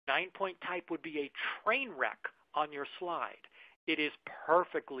 9-point type would be a train wreck on your slide. It is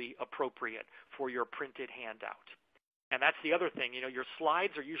perfectly appropriate for your printed handout. And that's the other thing. You know, your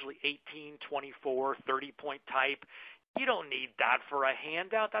slides are usually 18, 24, 30-point type. You don't need that for a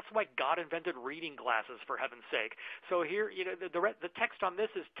handout. That's why God invented reading glasses, for heaven's sake. So here, you know, the text on this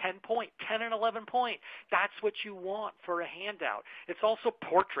is 10-point, 10 and 11-point. That's what you want for a handout. It's also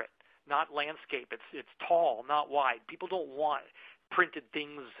portrait, not landscape. It's tall, not wide. People don't want printed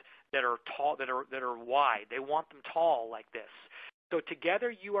things that are tall, that are wide. They want them tall like this. So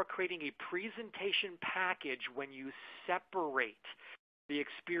together you are creating a presentation package when you separate the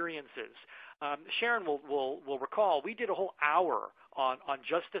experiences. Sharon will recall we did a whole hour on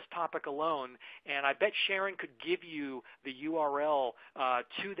just this topic alone, and I bet Sharon could give you the URL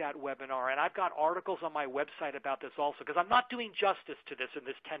to that webinar. And I've got articles on my website about this also, because I'm not doing justice to this in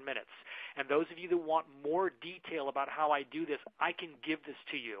this 10 minutes. And those of you that want more detail about how I do this, I can give this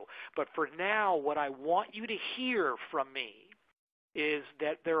to you. But for now, what I want you to hear from me is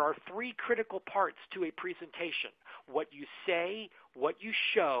that there are 3 critical parts to a presentation: what you say, what you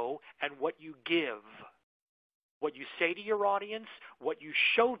show, and what you give. What you say to your audience, what you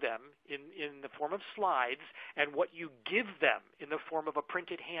show them in the form of slides, and what you give them in the form of a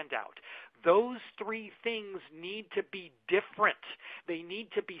printed handout. Those 3 things need to be different. They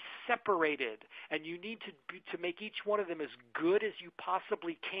need to be separated, and you need to make each one of them as good as you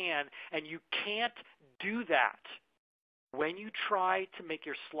possibly can, and you can't do that when you try to make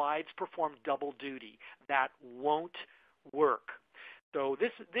your slides perform double duty. That won't work. So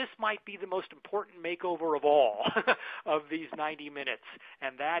this might be the most important makeover of all of these 90 minutes,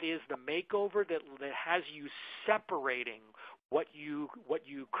 and that is the makeover that has you separating what you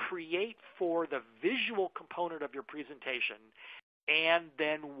create for the visual component of your presentation and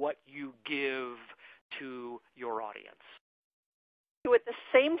then what you give to your audience. So at the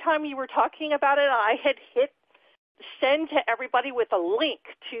same time you were talking about it, I had hit send to everybody with a link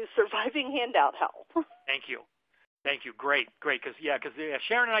to Surviving Handout Hell. Thank you. Thank you. Great. Because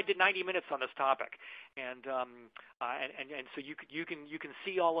Sharon and I did 90 minutes on this topic, and so you can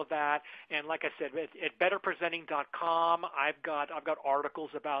see all of that. And like I said, at betterpresenting.com, I've got articles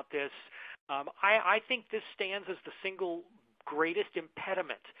about this. I think this stands as the single greatest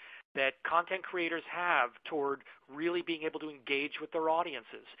impediment that content creators have toward really being able to engage with their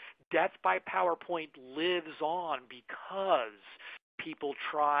audiences. Death by PowerPoint lives on because people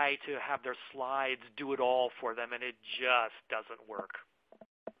try to have their slides do it all for them, and it just doesn't work.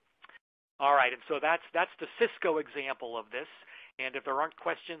 All right, and so that's the Cisco example of this. And if there aren't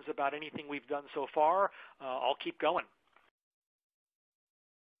questions about anything we've done so far, I'll keep going.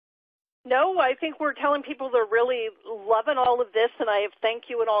 No, I think we're telling people they're really loving all of this, and I have thank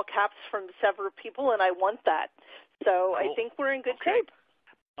you in all caps from several people, and I want that. So cool. I think we're in good shape.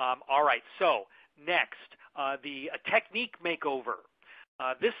 All right, so next, the technique makeover.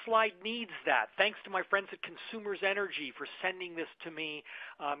 This slide needs that. Thanks to my friends at Consumers Energy for sending this to me,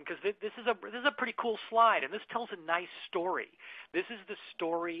 because this is a pretty cool slide, and this tells a nice story. This is the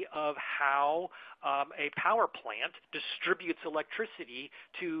story of how a power plant distributes electricity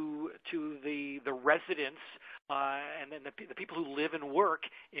to the residents and then the people who live and work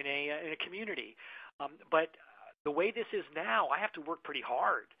in a community. But the way this is now, I have to work pretty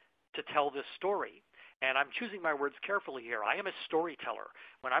hard to tell this story. And I'm choosing my words carefully here. I am a storyteller.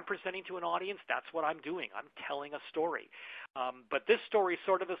 When I'm presenting to an audience, that's what I'm doing. I'm telling a story. But this story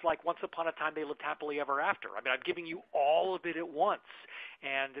sort of is like Once Upon a Time They Lived Happily Ever After. I mean, I'm giving you all of it at once,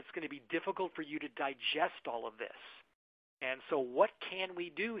 and it's going to be difficult for you to digest all of this. And so what can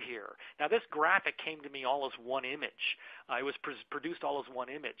we do here? Now, this graphic came to me all as one image. It was produced all as one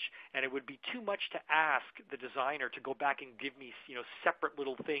image, and it would be too much to ask the designer to go back and give me, separate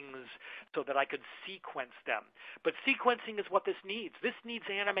little things so that I could sequence them. But sequencing is what this needs. This needs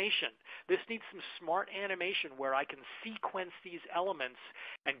animation. This needs some smart animation where I can sequence these elements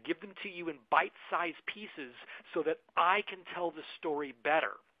and give them to you in bite-sized pieces so that I can tell the story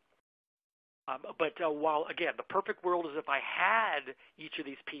better. But while, again, the perfect world is if I had each of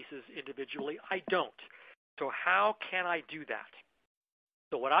these pieces individually, I don't. So how can I do that?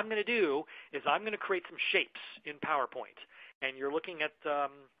 So what I'm going to do is I'm going to create some shapes in PowerPoint. And you're looking at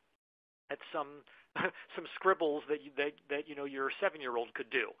some some scribbles that your 7-year-old could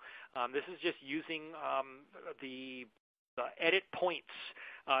do. This is just using the edit points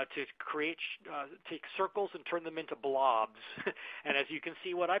to create, take circles and turn them into blobs. And as you can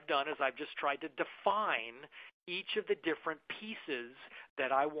see, what I've done is I've just tried to define each of the different pieces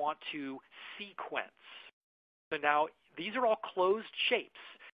that I want to sequence. So now these are all closed shapes.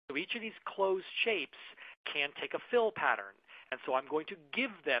 So each of these closed shapes can take a fill pattern. And so I'm going to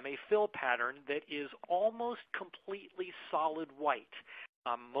give them a fill pattern that is almost completely solid white.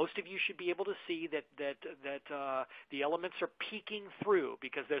 Most of you should be able to see that the elements are peeking through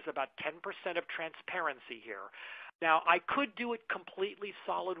because there's about 10% of transparency here. Now, I could do it completely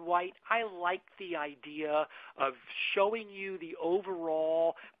solid white. I like the idea of showing you the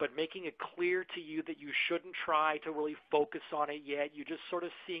overall, but making it clear to you that you shouldn't try to really focus on it yet. You're just sort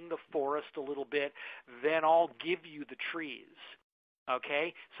of seeing the forest a little bit. Then I'll give you the trees.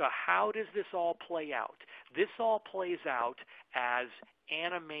 Okay? So how does this all play out? This all plays out as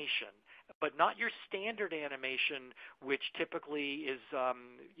animation, but not your standard animation, which typically is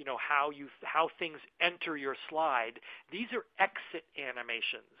how things enter your slide. These are exit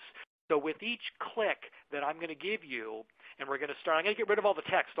animations. So with each click that I'm going to give you, and we're going to start, I'm going to get rid of all the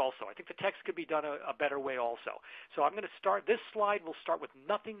text also. I think the text could be done a better way also. So I'm going to start, this slide will start with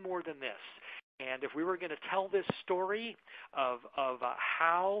nothing more than this. And if we were going to tell this story of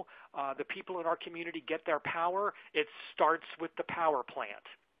how the people in our community get their power, it starts with the power plant.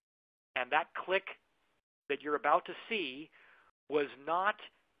 And that click that you're about to see was not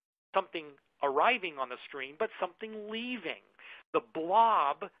something arriving on the screen, but something leaving. The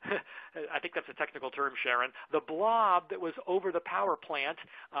blob, I think that's a technical term, Sharon, the blob that was over the power plant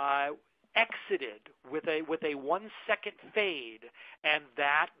exited with a 1-second fade, and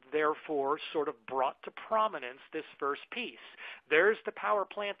that therefore sort of brought to prominence this first piece. There's the power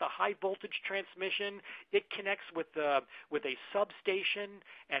plant, the high voltage transmission. It connects with a substation,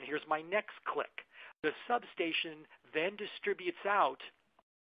 and here's my next click. The substation then distributes out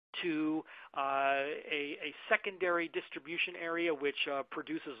to a secondary distribution area which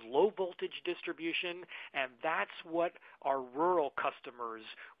produces low voltage distribution, and that's what our rural customers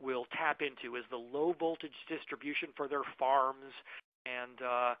will tap into, is the low voltage distribution for their farms and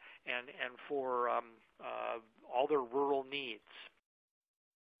for all their rural needs.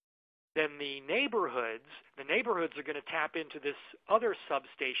 Then the neighborhoods are going to tap into this other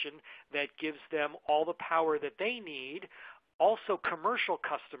substation that gives them all the power that they need. Also, commercial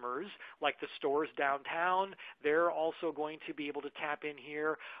customers, like the stores downtown, they're also going to be able to tap in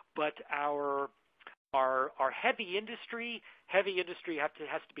here. But our heavy industry has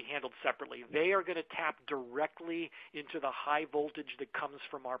to be handled separately. They are going to tap directly into the high voltage that comes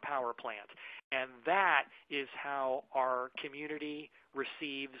from our power plant. And that is how our community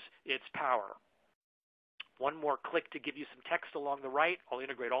receives its power. One more click to give you some text along the right. I'll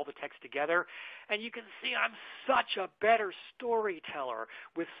integrate all the text together. And you can see I'm such a better storyteller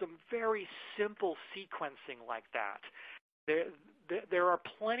with some very simple sequencing like that. There are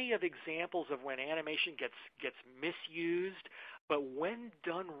plenty of examples of when animation gets misused, but when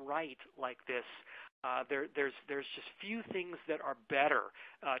done right like this, there's just few things that are better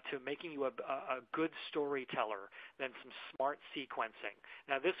to making you a good storyteller than some smart sequencing.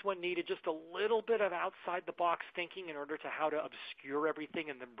 Now, this one needed just a little bit of outside-the-box thinking in order to how to obscure everything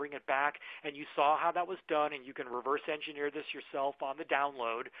and then bring it back, and you saw how that was done, and you can reverse engineer this yourself on the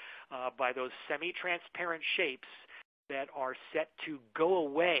download by those semi-transparent shapes that are set to go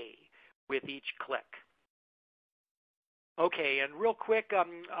away with each click. Okay, and real quick,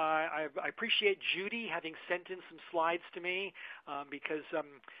 I appreciate Judy having sent in some slides to me because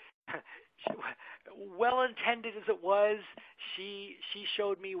well-intended as it was, she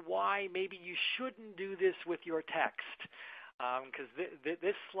showed me why maybe you shouldn't do this with your text. Because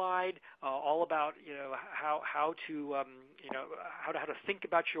this slide, all about how to how to think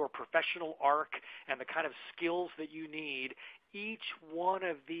about your professional arc and the kind of skills that you need. Each one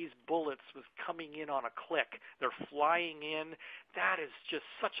of these bullets was coming in on a click. They're flying in. That is just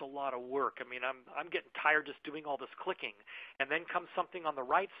such a lot of work. I mean, I'm getting tired just doing all this clicking. And then comes something on the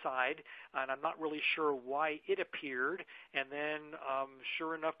right side, and I'm not really sure why it appeared. And then,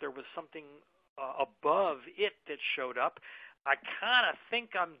 sure enough, there was something above it that showed up. I kind of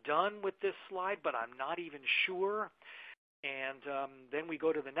think I'm done with this slide, but I'm not even sure. And then we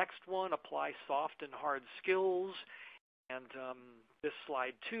go to the next one, apply soft and hard skills. And this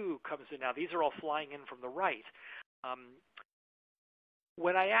slide, too, comes in. Now, these are all flying in from the right.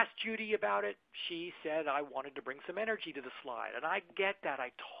 When I asked Judy about it, she said I wanted to bring some energy to the slide. And I get that.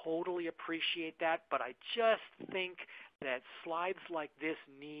 I totally appreciate that. But I just think that slides like this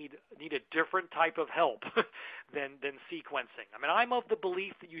need a different type of help than sequencing. I mean, I'm of the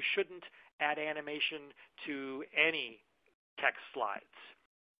belief that you shouldn't add animation to any text slides.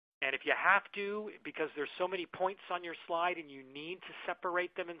 And if you have to, because there's so many points on your slide and you need to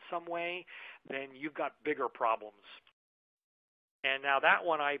separate them in some way, then you've got bigger problems. And now that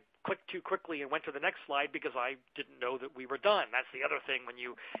one I clicked too quickly and went to the next slide because I didn't know that we were done. That's the other thing. When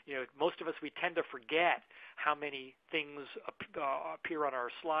most of us, we tend to forget how many things appear on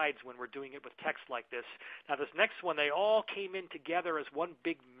our slides when we're doing it with text like this. Now this next one, they all came in together as one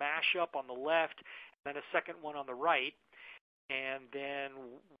big mashup on the left, and then a second one on the right. And then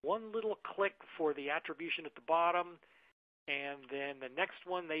one little click for the attribution at the bottom, and then the next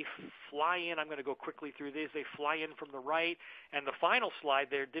one, they fly in. I'm going to go quickly through these. They fly in from the right, and the final slide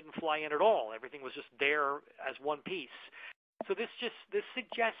there didn't fly in at all. Everything was just there as one piece. So this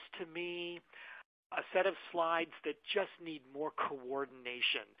suggests to me a set of slides that just need more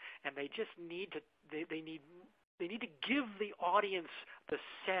coordination, and they just need to they need to give the audience the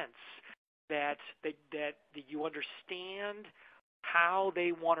sense that you understand how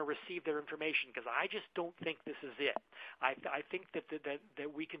they want to receive their information, because I just don't think this is it. I think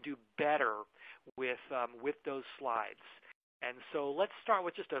that we can do better with those slides. And so let's start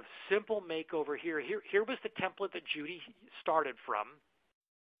with just a simple makeover here. Here was the template that Judy started from.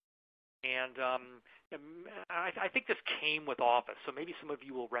 And I think this came with Office, so maybe some of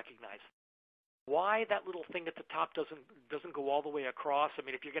you will recognize it. Why that little thing at the top doesn't go all the way across? I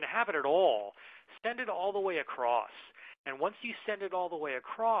mean, if you're going to have it at all, send it all the way across. And once you send it all the way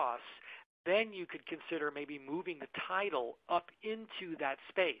across, then you could consider maybe moving the title up into that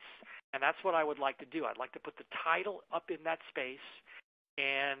space. And that's what I would like to do. I'd like to put the title up in that space,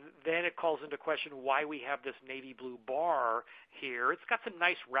 and then it calls into question why we have this navy blue bar here. It's got some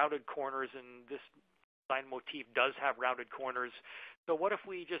nice rounded corners, and this design motif does have rounded corners. So what if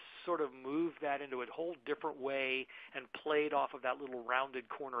we just sort of move that into a whole different way and played off of that little rounded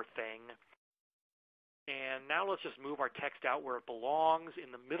corner thing? And now let's just move our text out where it belongs,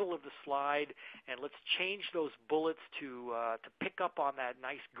 in the middle of the slide, and let's change those bullets to pick up on that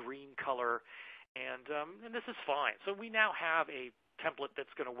nice green color. And this is fine. So we now have a template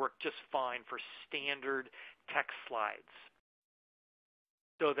that's going to work just fine for standard text slides.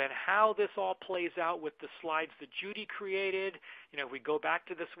 So then how this all plays out with the slides that Judy created, if we go back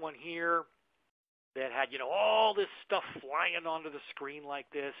to this one here that had, all this stuff flying onto the screen like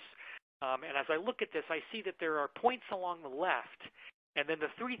this. And as I look at this, I see that there are points along the left, and then the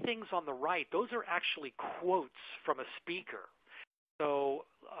three things on the right, those are actually quotes from a speaker. So,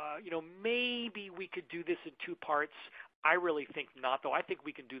 maybe we could do this in two parts. I really think not, though. I think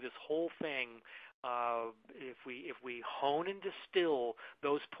we can do this whole thing if we hone and distill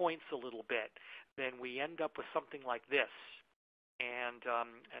those points a little bit, then we end up with something like this. And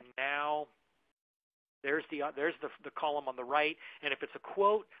now there's the column on the right, and if it's a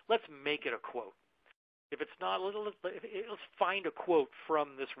quote, let's make it a quote. If it's not, let's find a quote from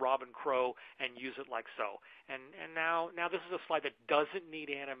this Robin Crow and use it like so. And now this is a slide that doesn't need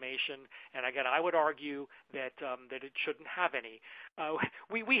animation. And again, I would argue that it shouldn't have any.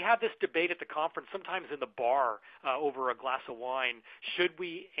 We have this debate at the conference, sometimes in the bar over a glass of wine. Should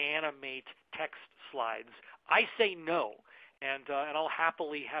we animate text slides? I say no, and I'll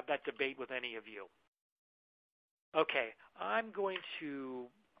happily have that debate with any of you. Okay, I'm going to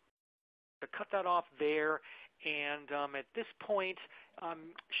cut that off there, and at this point,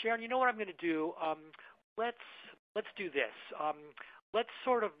 Sharon, you know what I'm going to do? Let's do this. Let's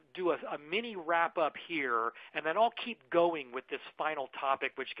sort of do a mini wrap up here, and then I'll keep going with this final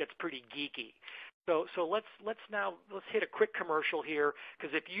topic, which gets pretty geeky. So let's hit a quick commercial here,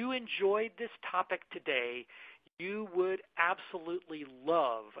 because if you enjoyed this topic today, you would absolutely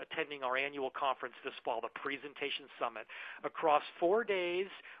love attending attending our annual conference this fall, the Presentation Summit. Across 4 days,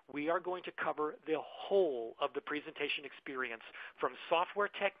 we are going to cover the whole of the presentation experience, from software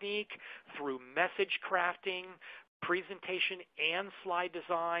technique through message crafting, presentation and slide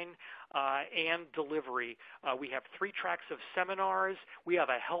design, and delivery. We have 3 tracks of seminars. We have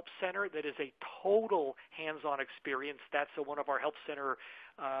a help center that is a total hands-on experience. That's one of our help center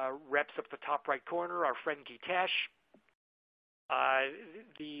reps up the top right corner, our friend Gitesh.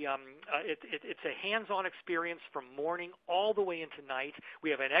 It's a hands-on experience from morning all the way into night. We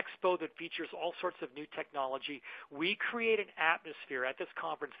have an expo that features all sorts of new technology. We create an atmosphere at this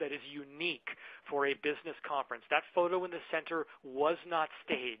conference that is unique for a business conference. That photo in the center was not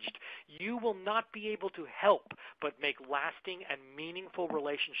staged. You will not be able to help but make lasting and meaningful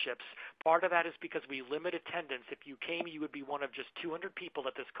relationships. Part of that is because we limit attendance. If you came, you would be one of just 200 people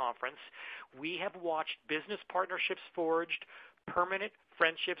at this conference. We have watched business partnerships forged, permanent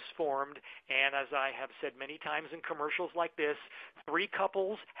friendships formed, and as I have said many times in commercials like this, 3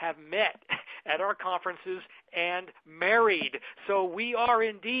 couples have met at our conferences and married. So we are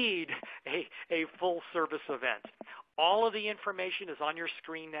indeed a full-service event. All of the information is on your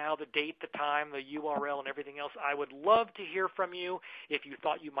screen now, the date, the time, the URL, and everything else. I would love to hear from you if you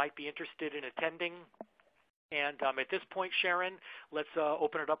thought you might be interested in attending. And at this point, Sharon, let's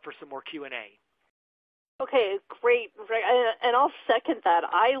open it up for some more Q&A. Okay, great. And I'll second that.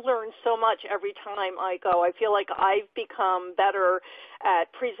 I learn so much every time I go. I feel like I've become better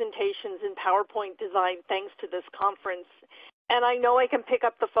at presentations and PowerPoint design thanks to this conference. And I know I can pick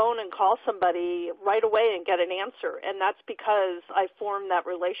up the phone and call somebody right away and get an answer. And that's because I formed that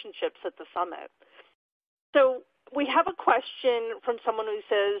relationships at the summit. So we have a question from someone who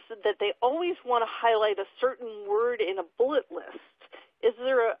says that they always want to highlight a certain word in a bullet list. Is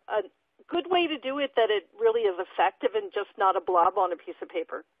there a good way to do it that it really is effective and just not a blob on a piece of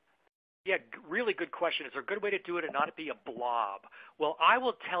paper? Yeah, really good question. Is there a good way to do it and not be a blob? Well, I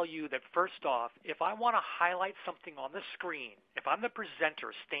will tell you that first off, if I want to highlight something on the screen, if I'm the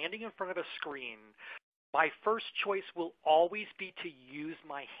presenter standing in front of a screen, my first choice will always be to use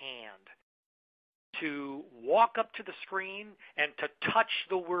my hand, to walk up to the screen and to touch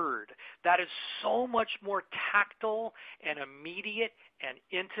the word. That is so much more tactile and immediate and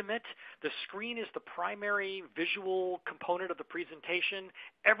intimate. The screen is the primary visual component of the presentation.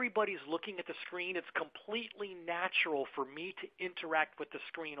 Everybody's looking at the screen. It's completely natural for me to interact with the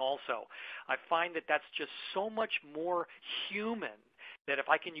screen also. I find that that's just so much more human that if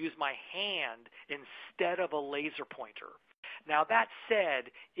I can use my hand instead of a laser pointer. Now that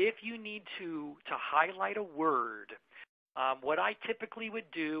said, if you need to highlight a word, what I typically would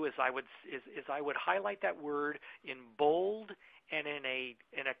do is I would highlight that word in bold and in a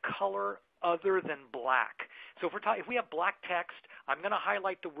color other than black. So if we have black text, I'm going to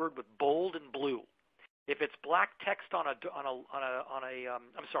highlight the word with bold and blue. If it's black text if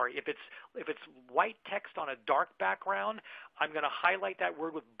it's white text on a dark background, I'm going to highlight that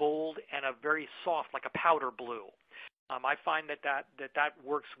word with bold and a very soft, like a powder blue. I find that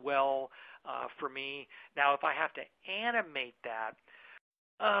works well for me. Now, if I have to animate that,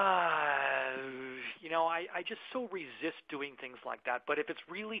 I just so resist doing things like that. But if it's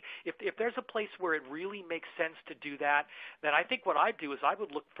really, if there's a place where it really makes sense to do that, then I think what I'd do is I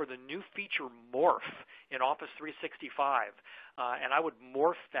would look for the new feature Morph in Office 365, and I would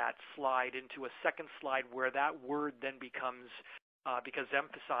morph that slide into a second slide where that word then becomes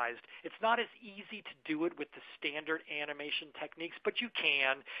emphasized. It's not as easy to do it with the standard animation techniques, but you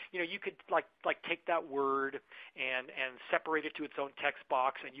can. You could like take that word and separate it to its own text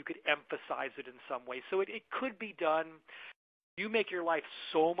box, and you could emphasize it in some way. So it could be done. You make your life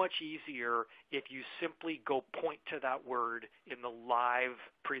so much easier if you simply go point to that word in the live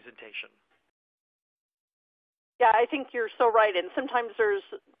presentation. Yeah, I think you're so right. And sometimes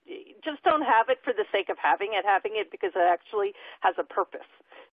just don't have it for the sake of having it because it actually has a purpose.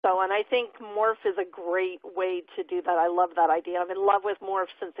 So, and I think Morph is a great way to do that. I love that idea. I'm in love with Morph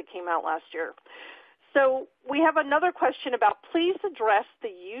since it came out last year. So we have another question about please address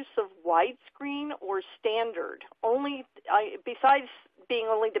the use of widescreen or standard. Besides being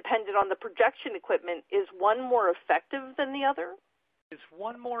only dependent on the projection equipment, is one more effective than the other? Is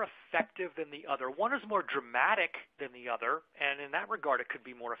one more effective than the other? One is more dramatic than the other, and in that regard, it could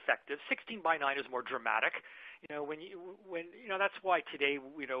be more effective. 16:9 is more dramatic. That's why today,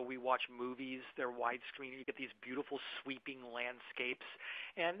 we watch movies. They're widescreen. You get these beautiful sweeping landscapes,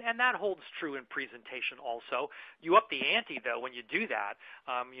 And that holds true in presentation also. You up the ante, though, when you do that.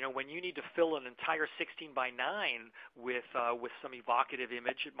 When you need to fill an entire 16 by 9 with some evocative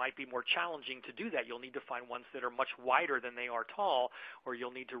image, it might be more challenging to do that. You'll need to find ones that are much wider than they are tall, or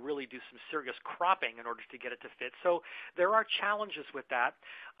you'll need to really do some serious cropping in order to get it to fit. So there are challenges with that.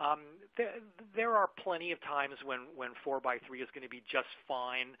 There are plenty of times when 4 by 3 is going to be just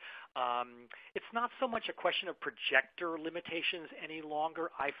fine. It's not so much a question of projector limitations any longer.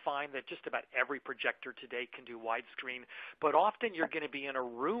 I find that just about every projector today can do widescreen, but often you're going to be in a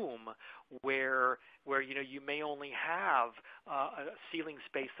room where you may only have a ceiling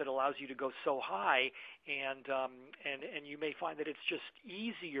space that allows you to go so high, and you may find that it's just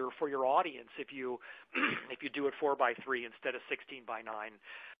easier for your audience if you if you do it 4 by 3 instead of 16 by 9.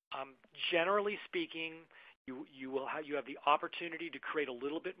 Generally speaking, you have the opportunity to create a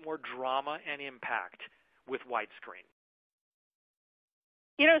little bit more drama and impact with widescreen.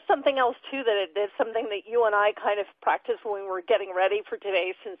 Something else, too, that it is something that you and I kind of practiced when we were getting ready for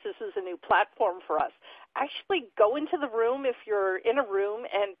today, since this is a new platform for us. Actually go into the room if you're in a room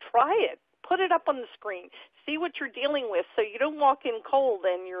and try it. Put it up on the screen. See what you're dealing with so you don't walk in cold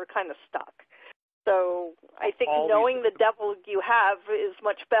and you're kind of stuck. So I think knowing the devil you have is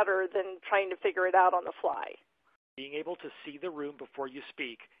much better than trying to figure it out on the fly. Being able to see the room before you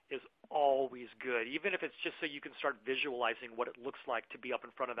speak is always good, even if it's just so you can start visualizing what it looks like to be up in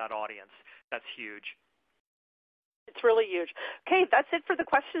front of that audience. That's huge. It's really huge. Okay, that's it for the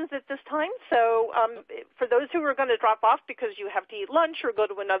questions at this time. So for those who are going to drop off because you have to eat lunch or go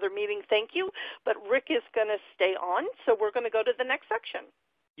to another meeting, thank you. But Rick is going to stay on, so we're going to go to the next section.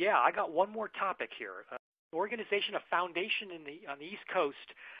 Yeah, I got one more topic here. Organization, a foundation on the East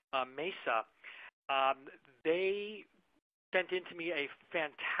Coast, Mesa, they sent in to me a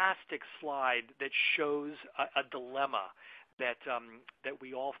fantastic slide that shows a dilemma that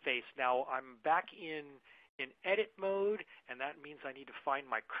we all face. Now, I'm back in edit mode, and that means I need to find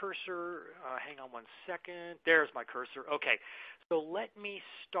my cursor. Hang on one second. There's my cursor. Okay, so let me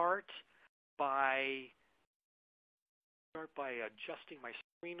start by adjusting my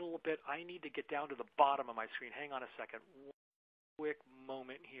screen a little bit. I need to get down to the bottom of my screen. Hang on a second. One quick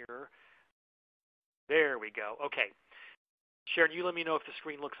moment here. There we go. Okay. Sharon, you let me know if the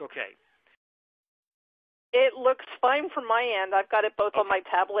screen looks okay. It looks fine from my end. I've got it both on my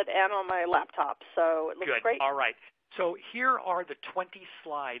tablet and on my laptop, so it looks good. Great. All right. So here are the 20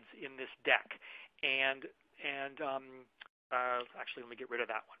 slides in this deck, and actually, let me get rid of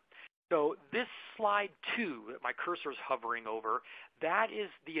that one. So this slide 2 that my cursor is hovering over, that is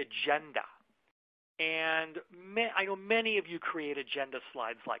the agenda. And I know many of you create agenda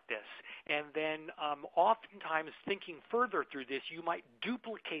slides like this. And then oftentimes thinking further through this, you might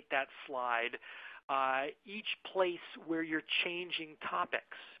duplicate that slide each place where you're changing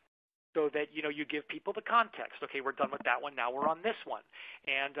topics, so that you give people the context. Okay, we're done with that one. Now we're on this one,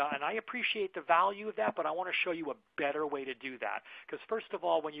 and I appreciate the value of that, but I want to show you a better way to do that. Because first of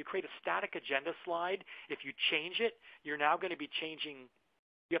all, when you create a static agenda slide, if you change it, you're now going to be changing.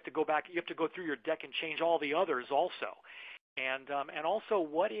 You have to go back. You have to go through your deck and change all the others also. And also,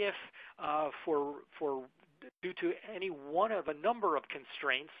 what if due to any one of a number of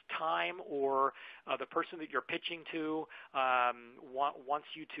constraints, time or the person that you're pitching to wants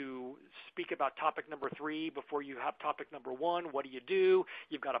you to speak about topic number 3 before you have topic number 1, what do?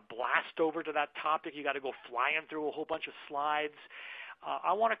 You've got to blast over to that topic. You've got to go flying through a whole bunch of slides.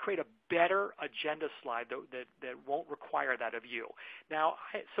 I want to create a better agenda slide that won't require that of you. Now,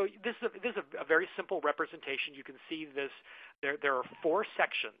 so this is a very simple representation. You can see this. There are 4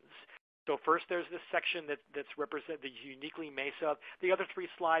 sections. So first there's this section that's represented uniquely Mesa. The other 3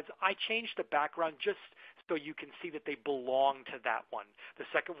 slides, I changed the background just so you can see that they belong to that one. The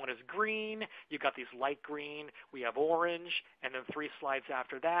second one is green. You've got these light green. We have orange, and then 3 slides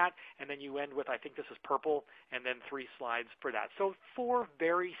after that. And then you end with, I think this is purple, and then 3 slides for that. So 4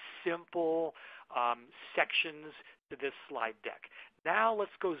 very simple sections to this slide deck. Now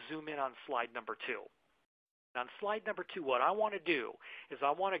let's go zoom in on slide number 2. On slide number 2, what I want to do is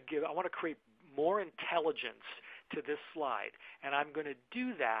I want to create more intelligence to this slide, and I'm going to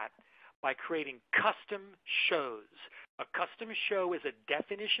do that by creating custom shows. A custom show is a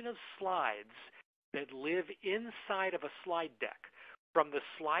definition of slides that live inside of a slide deck. From the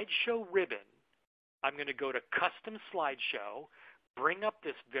slideshow ribbon, I'm going to go to custom slideshow, bring up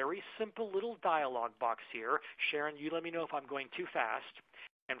this very simple little dialog box here. Sharon, you let me know if I'm going too fast.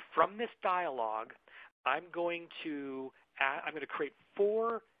 And from this dialog, I'm going to create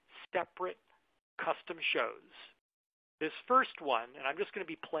 4 separate custom shows. This first one, and I'm just going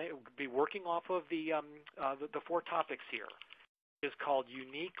to be working off of the 4 topics here. is called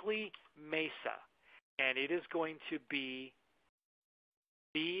Uniquely Mesa, and it is going to be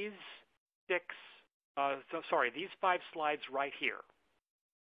these these 5 slides right here.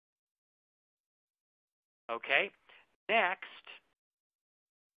 Okay. Next,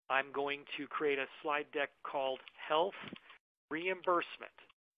 I'm going to create a slide deck called Health Reimbursement.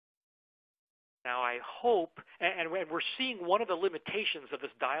 Now I hope, and we're seeing one of the limitations of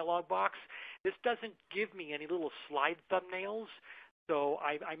this dialog box, this doesn't give me any little slide thumbnails, so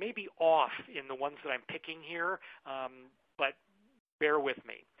I may be off in the ones that I'm picking here, but bear with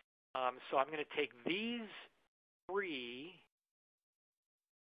me. So I'm going to take these 3,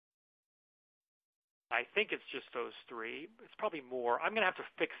 I think it's just those 3, it's probably more. I'm going to have to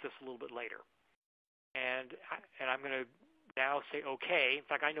fix this a little bit later. And I'm going to now say OK. In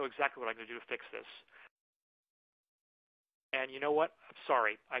fact, I know exactly what I'm going to do to fix this. And you know what? I'm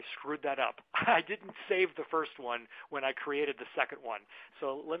sorry. I screwed that up. I didn't save the first one when I created the second one.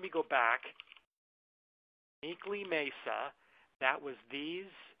 So let me go back. Uniquely Mesa, that was these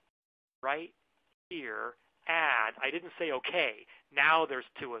right here. Add. I didn't say OK. Now there's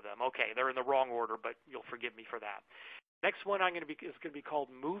 2 of them. OK, they're in the wrong order, but you'll forgive me for that. Next one is going to be called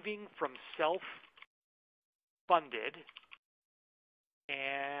Moving from Self-Funded.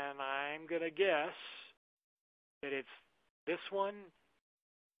 And I'm going to guess that it's this one,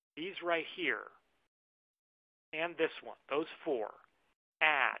 these right here, and this one, those 4.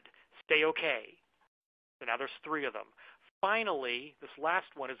 Add. Stay OK. So now there's 3 of them. Finally, this last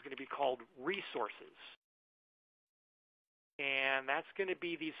one is going to be called Resources. And that's going to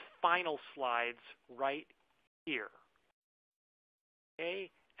be these final slides right here. Okay,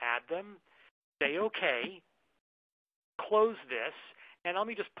 add them, say OK, close this, and let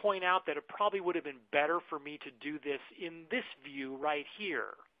me just point out that it probably would have been better for me to do this in this view right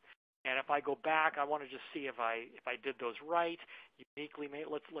here. And if I go back, I want to just see if I did those right. Uniquely made.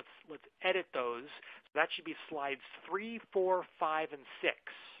 Let's edit those. So that should be slides 3, 4, 5, and 6.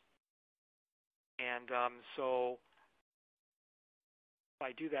 And so if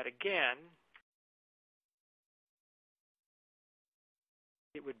I do that again,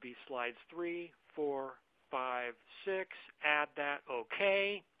 it would be slides 3, 4, 5, 6. Add that.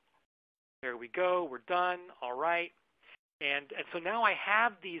 OK. There we go. We're done. All right. And so now I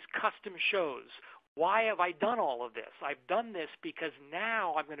have these custom shows. Why have I done all of this? I've done this because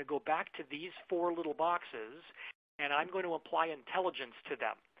now I'm going to go back to these 4 little boxes, and I'm going to apply intelligence to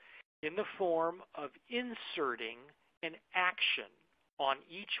them in the form of inserting an action on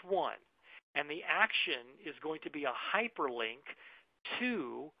each one. And the action is going to be a hyperlink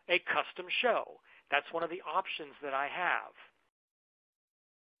to a custom show. That's one of the options that I have.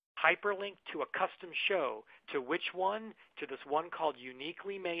 Hyperlink to a custom show. To which one? To this one called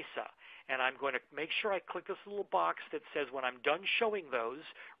Uniquely Mesa. And I'm going to make sure I click this little box that says when I'm done showing those,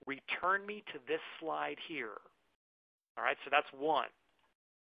 return me to this slide here. All right, so that's 1.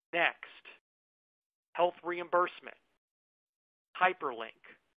 Next, health reimbursement. Hyperlink.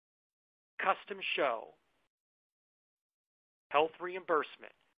 Custom show. Health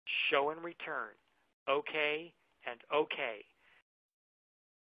reimbursement. Show and return. OK and OK.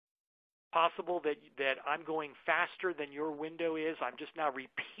 Possible that I'm going faster than your window is. I'm just now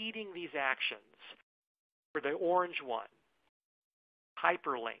repeating these actions. For the orange one,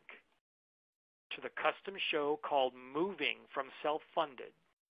 hyperlink to the custom show called Moving from Self-Funded.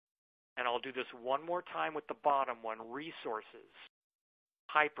 And I'll do this one more time with the bottom one, Resources,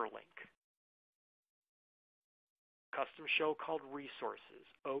 hyperlink. Custom show called Resources,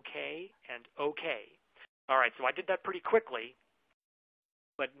 OK and OK. All right, so I did that pretty quickly.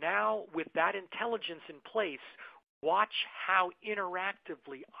 But now, with that intelligence in place, watch how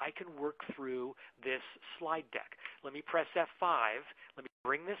interactively I can work through this slide deck. Let me press F5. Let me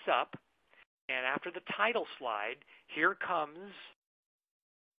bring this up. And after the title slide, here comes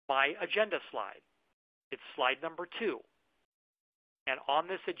my agenda slide. It's slide number 2. And on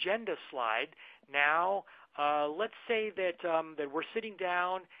this agenda slide, now let's say that we're sitting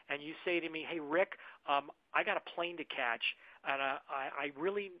down and you say to me, hey, Rick, I got a plane to catch. And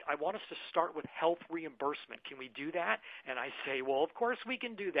I want us to start with health reimbursement. Can we do that? And I say, well, of course we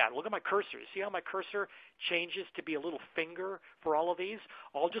can do that. Look at my cursor. You see how my cursor changes to be a little finger for all of these?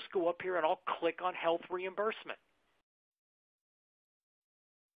 I'll just go up here and I'll click on health reimbursement.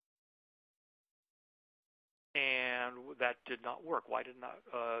 And that did not work. Why did not?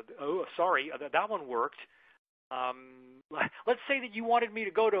 Oh, sorry, that one worked. Let's say that you wanted me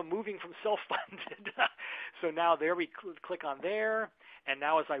to go to Moving from Self-Funded. So now there we click on there. And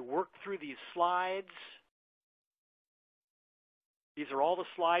now as I work through these slides, These are all the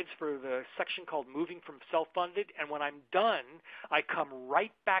slides for the section called Moving from Self-Funded, and when I'm done, I come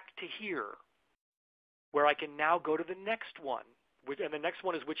right back to here, where I can now go to the next one. And the next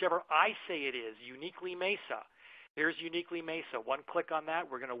one is whichever I say it is, Uniquely Mesa. Here's Uniquely Mesa. One click on that.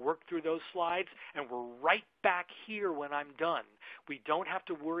 We're going to work through those slides, and we're right back here when I'm done. We don't have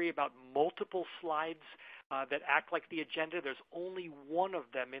to worry about multiple slides that act like the agenda. There's only one of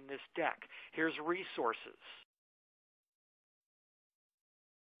them in this deck. Here's Resources.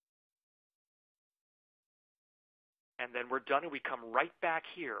 And then we're done, and we come right back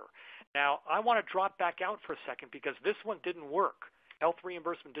here. Now, I want to drop back out for a second because this one didn't work. Health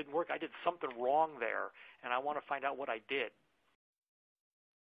reimbursement didn't work. I did something wrong there, and I want to find out what I did.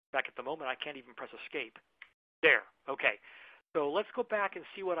 Back at the moment, I can't even press Escape. There. Okay. So let's go back and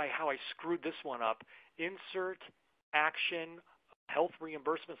see how I screwed this one up. Insert, Action, Health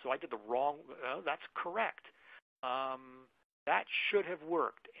reimbursement. So I did the wrong. That's correct. That should have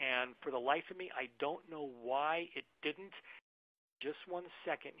worked, and for the life of me, I don't know why it didn't. Just 1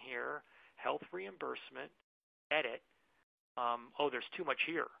 second here. Health reimbursement, edit. Oh, there's too much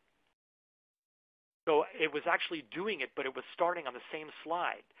here. So it was actually doing it, but it was starting on the same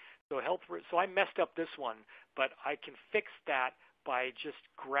slide. So I messed up this one, but I can fix that by just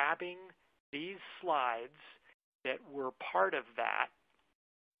grabbing these slides that were part of that,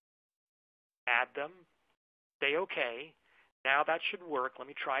 add them, say OK. Now that should work. Let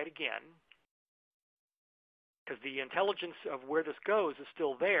me try it again. Because the intelligence of where this goes is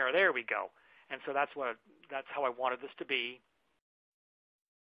still there. There we go. And so that's how I wanted this to be.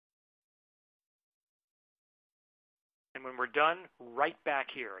 And when we're done, right back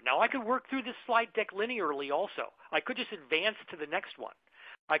here. Now I could work through this slide deck linearly also. I could just advance to the next one.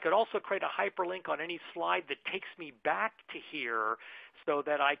 I could also create a hyperlink on any slide that takes me back to here so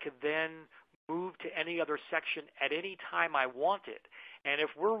that I could then move to any other section at any time I wanted. And if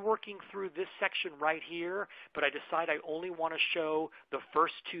we're working through this section right here, but I decide I only want to show the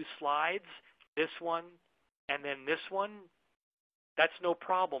first 2 slides, this one and then this one, that's no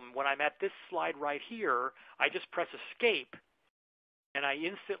problem. When I'm at this slide right here, I just press Escape, and I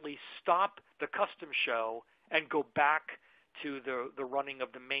instantly stop the custom show and go back to the running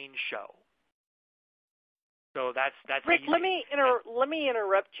of the main show. So that's Rick, easy. let me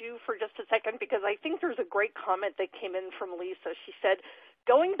interrupt you for just a second because I think there's a great comment that came in from Lisa. She said,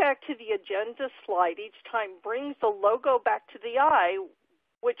 going back to the agenda slide each time brings the logo back to the eye,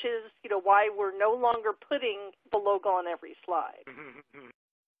 which is why we're no longer putting the logo on every slide.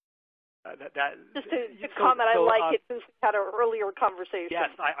 Just a comment. I like it since we had our earlier conversation. Yes,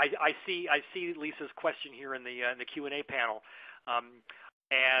 I see Lisa's question here in the Q&A panel,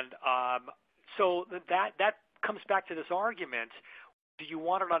 so that comes back to this argument. Do you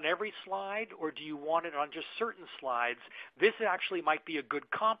want it on every slide, or do you want it on just certain slides? This actually might be a good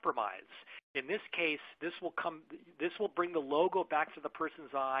compromise. In this case, this will bring the logo back to the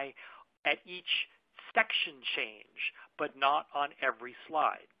person's eye at each section change, but not on every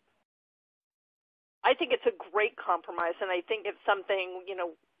slide. I think it's a great compromise, and I think it's something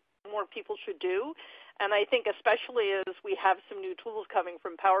more people should do. And I think especially as we have some new tools coming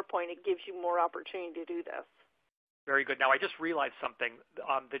from PowerPoint, it gives you more opportunity to do this. Very good. Now I just realized something.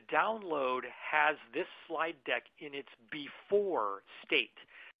 The download has this slide deck in its before state,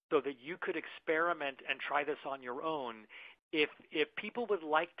 so that you could experiment and try this on your own. If people would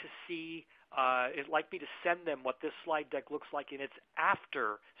like to see, like me to send them what this slide deck looks like in its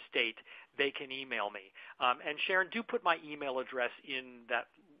after state, they can email me. And Sharon, do put my email address in the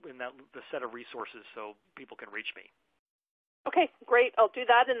set of resources so people can reach me. Okay, great. I'll do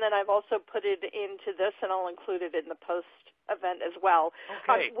that, and then I've also put it into this, and I'll include it in the post event as well.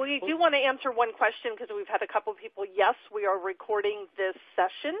 Okay. We do want to answer one question because we've had a couple of people. Yes, we are recording this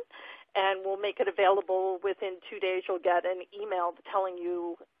session, and we'll make it available within 2 days. You'll get an email telling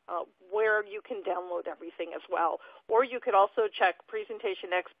you where you can download everything as well. Or you could also check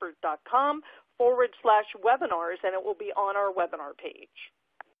presentationexpert.com/webinars, and it will be on our webinar page.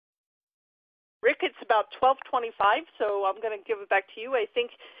 Rick, it's about 12:25, so I'm going to give it back to you. I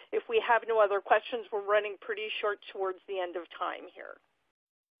think if we have no other questions, we're running pretty short towards the end of time here.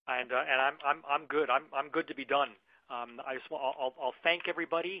 And I'm good. I'm good to be done. I'll thank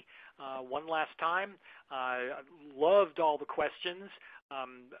everybody one last time. Loved all the questions.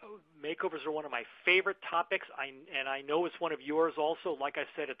 Makeovers are one of my favorite topics, and I know it's one of yours also. Like I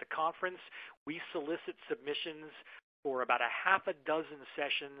said at the conference, we solicit submissions for about a half a dozen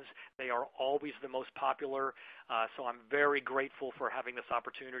sessions. They are always the most popular, so I'm very grateful for having this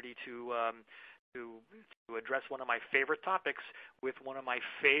opportunity to address one of my favorite topics with one of my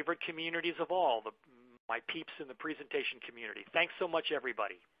favorite communities of all, the my peeps in the presentation community. Thanks so much,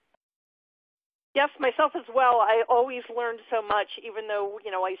 everybody. Yes, myself as well. I always learned so much, even though,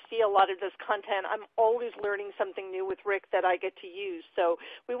 I see a lot of this content. I'm always learning something new with Rick that I get to use. So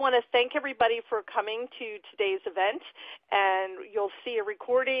we want to thank everybody for coming to today's event, and you'll see a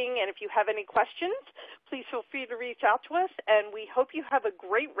recording. And if you have any questions, please feel free to reach out to us, and we hope you have a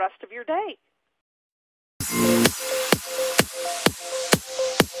great rest of your day.